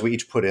 And because we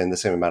each put in the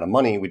same amount of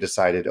money, we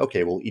decided,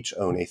 okay, we'll each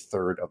own a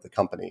third of the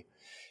company.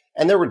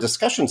 And there were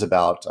discussions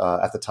about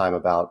at the time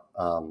about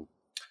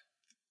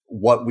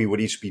what we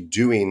would each be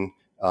doing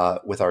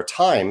with our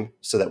time,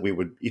 so that we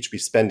would each be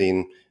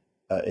spending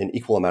an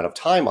equal amount of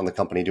time on the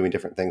company doing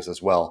different things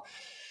as well.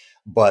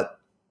 But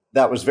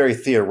that was very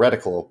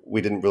theoretical.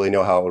 We didn't really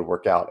know how it would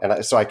work out.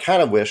 And so I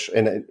kind of wish,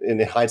 and in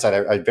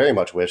hindsight, I very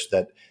much wish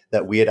that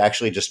we had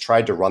actually just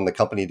tried to run the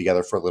company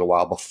together for a little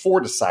while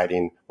before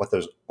deciding what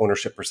those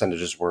ownership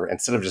percentages were,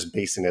 instead of just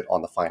basing it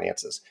on the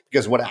finances.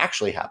 Because what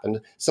actually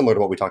happened, similar to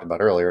what we talked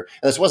about earlier,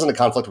 and this wasn't a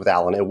conflict with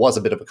Alan, it was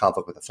a bit of a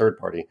conflict with a third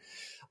party,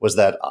 was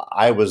that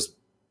I was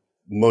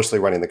mostly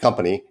running the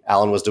company.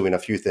 Alan was doing a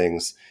few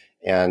things,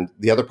 and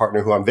the other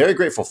partner, who I'm very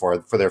grateful for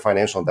their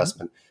financial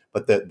investment,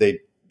 but that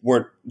they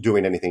weren't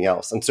doing anything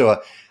else. And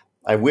so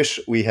I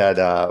wish we had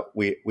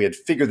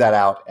figured that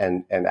out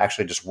and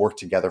actually just worked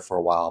together for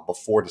a while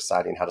before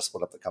deciding how to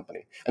split up the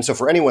company. And so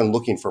for anyone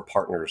looking for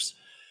partners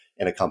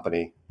in a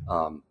company,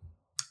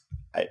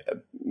 I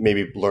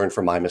maybe learn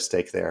from my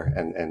mistake there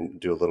and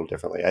do a little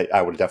differently.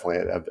 I would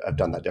definitely have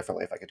done that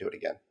differently if I could do it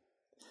again.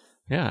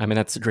 Yeah, I mean,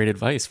 that's great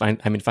advice.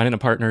 Finding a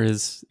partner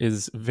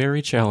is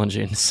very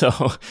challenging. So,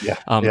 Yeah,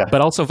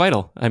 but also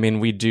vital. I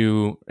mean,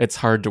 it's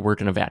hard to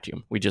work in a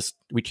vacuum. We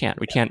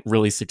can't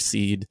really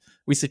succeed.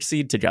 We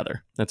succeed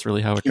together. That's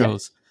really how it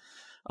goes.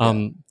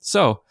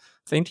 So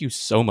thank you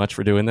so much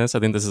for doing this. I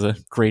think this is a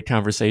great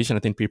conversation.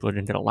 I think people are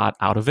going to get a lot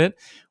out of it.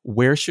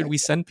 Where should we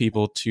send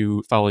people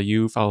to follow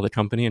you, follow the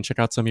company, and check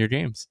out some of your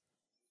games?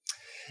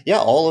 Yeah,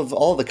 all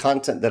of the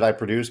content that I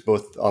produce,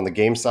 both on the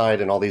game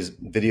side and all these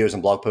videos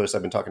and blog posts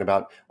I've been talking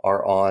about,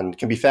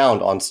 can be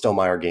found on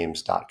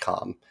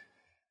stonemeiergames.com.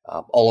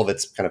 All of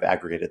it's kind of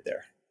aggregated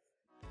there.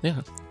 Yeah,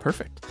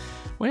 perfect.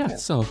 Well, yeah.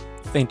 So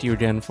thank you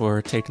again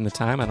for taking the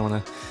time. I don't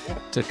want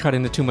to cut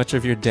into too much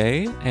of your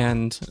day,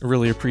 and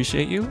really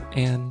appreciate you.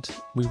 And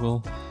we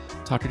will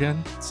talk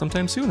again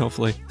sometime soon,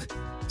 hopefully.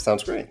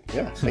 Sounds great.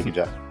 Yeah, thank you,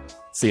 Jeff.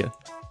 See ya.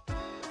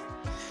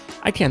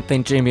 I can't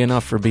thank Jamey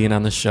enough for being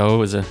on the show. It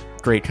was a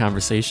great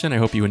conversation. I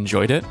hope you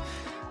enjoyed it.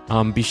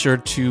 Be sure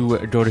to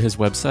go to his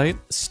website,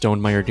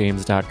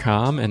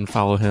 stonemeiergames.com, and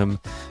follow him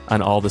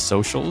on all the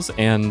socials.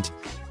 And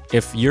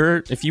if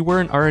you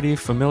weren't already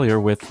familiar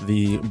with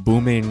the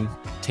booming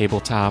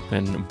tabletop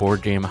and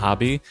board game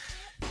hobby,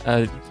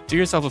 do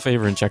yourself a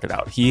favor and check it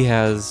out. He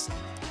has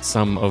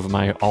some of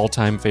my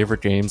all-time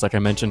favorite games, like I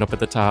mentioned up at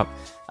the top.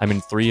 I mean,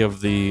 3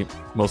 of the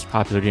most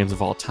popular games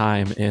of all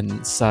time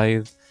in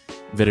Scythe,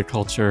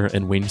 Viticulture,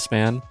 and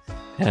Wingspan,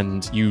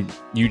 and you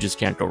just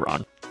can't go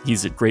wrong.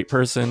 He's a great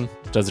person,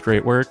 does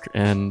great work,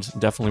 and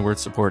definitely worth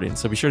supporting.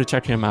 So be sure to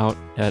check him out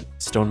at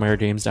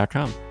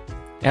stonemeiergames.com.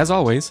 As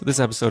always, this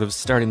episode of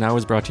Starting Now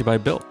is brought to you by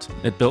Built.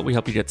 At Built, we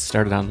help you get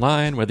started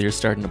online, whether you're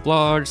starting a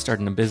blog,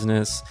 starting a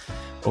business,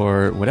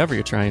 or whatever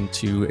you're trying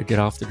to get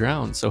off the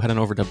ground. So head on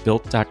over to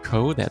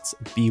built.co, that's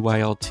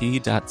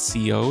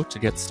BYLT.co, to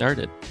get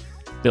started.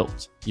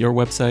 Built, your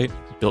website,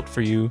 built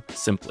for you,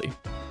 simply.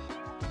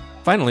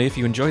 Finally, if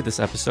you enjoyed this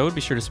episode,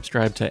 be sure to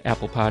subscribe on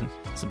Apple Podcasts,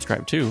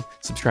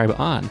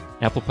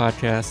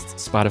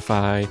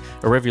 Spotify,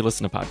 or wherever you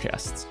listen to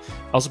podcasts.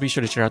 Also, be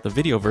sure to check out the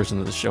video version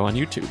of the show on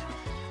YouTube.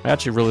 I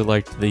actually really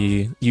liked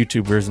the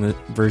YouTube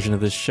version of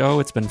this show.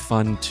 It's been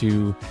fun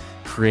to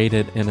create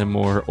it in a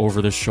more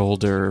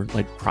over-the-shoulder,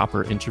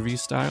 proper interview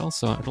style.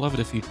 So I'd love it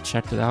if you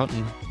checked it out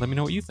and let me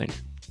know what you think.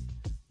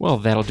 Well,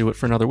 that'll do it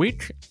for another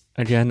week.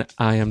 Again,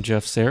 I am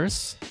Jeff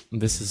Sarris.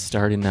 This is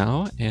Starting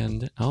Now,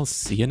 and I'll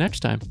see you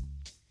next time.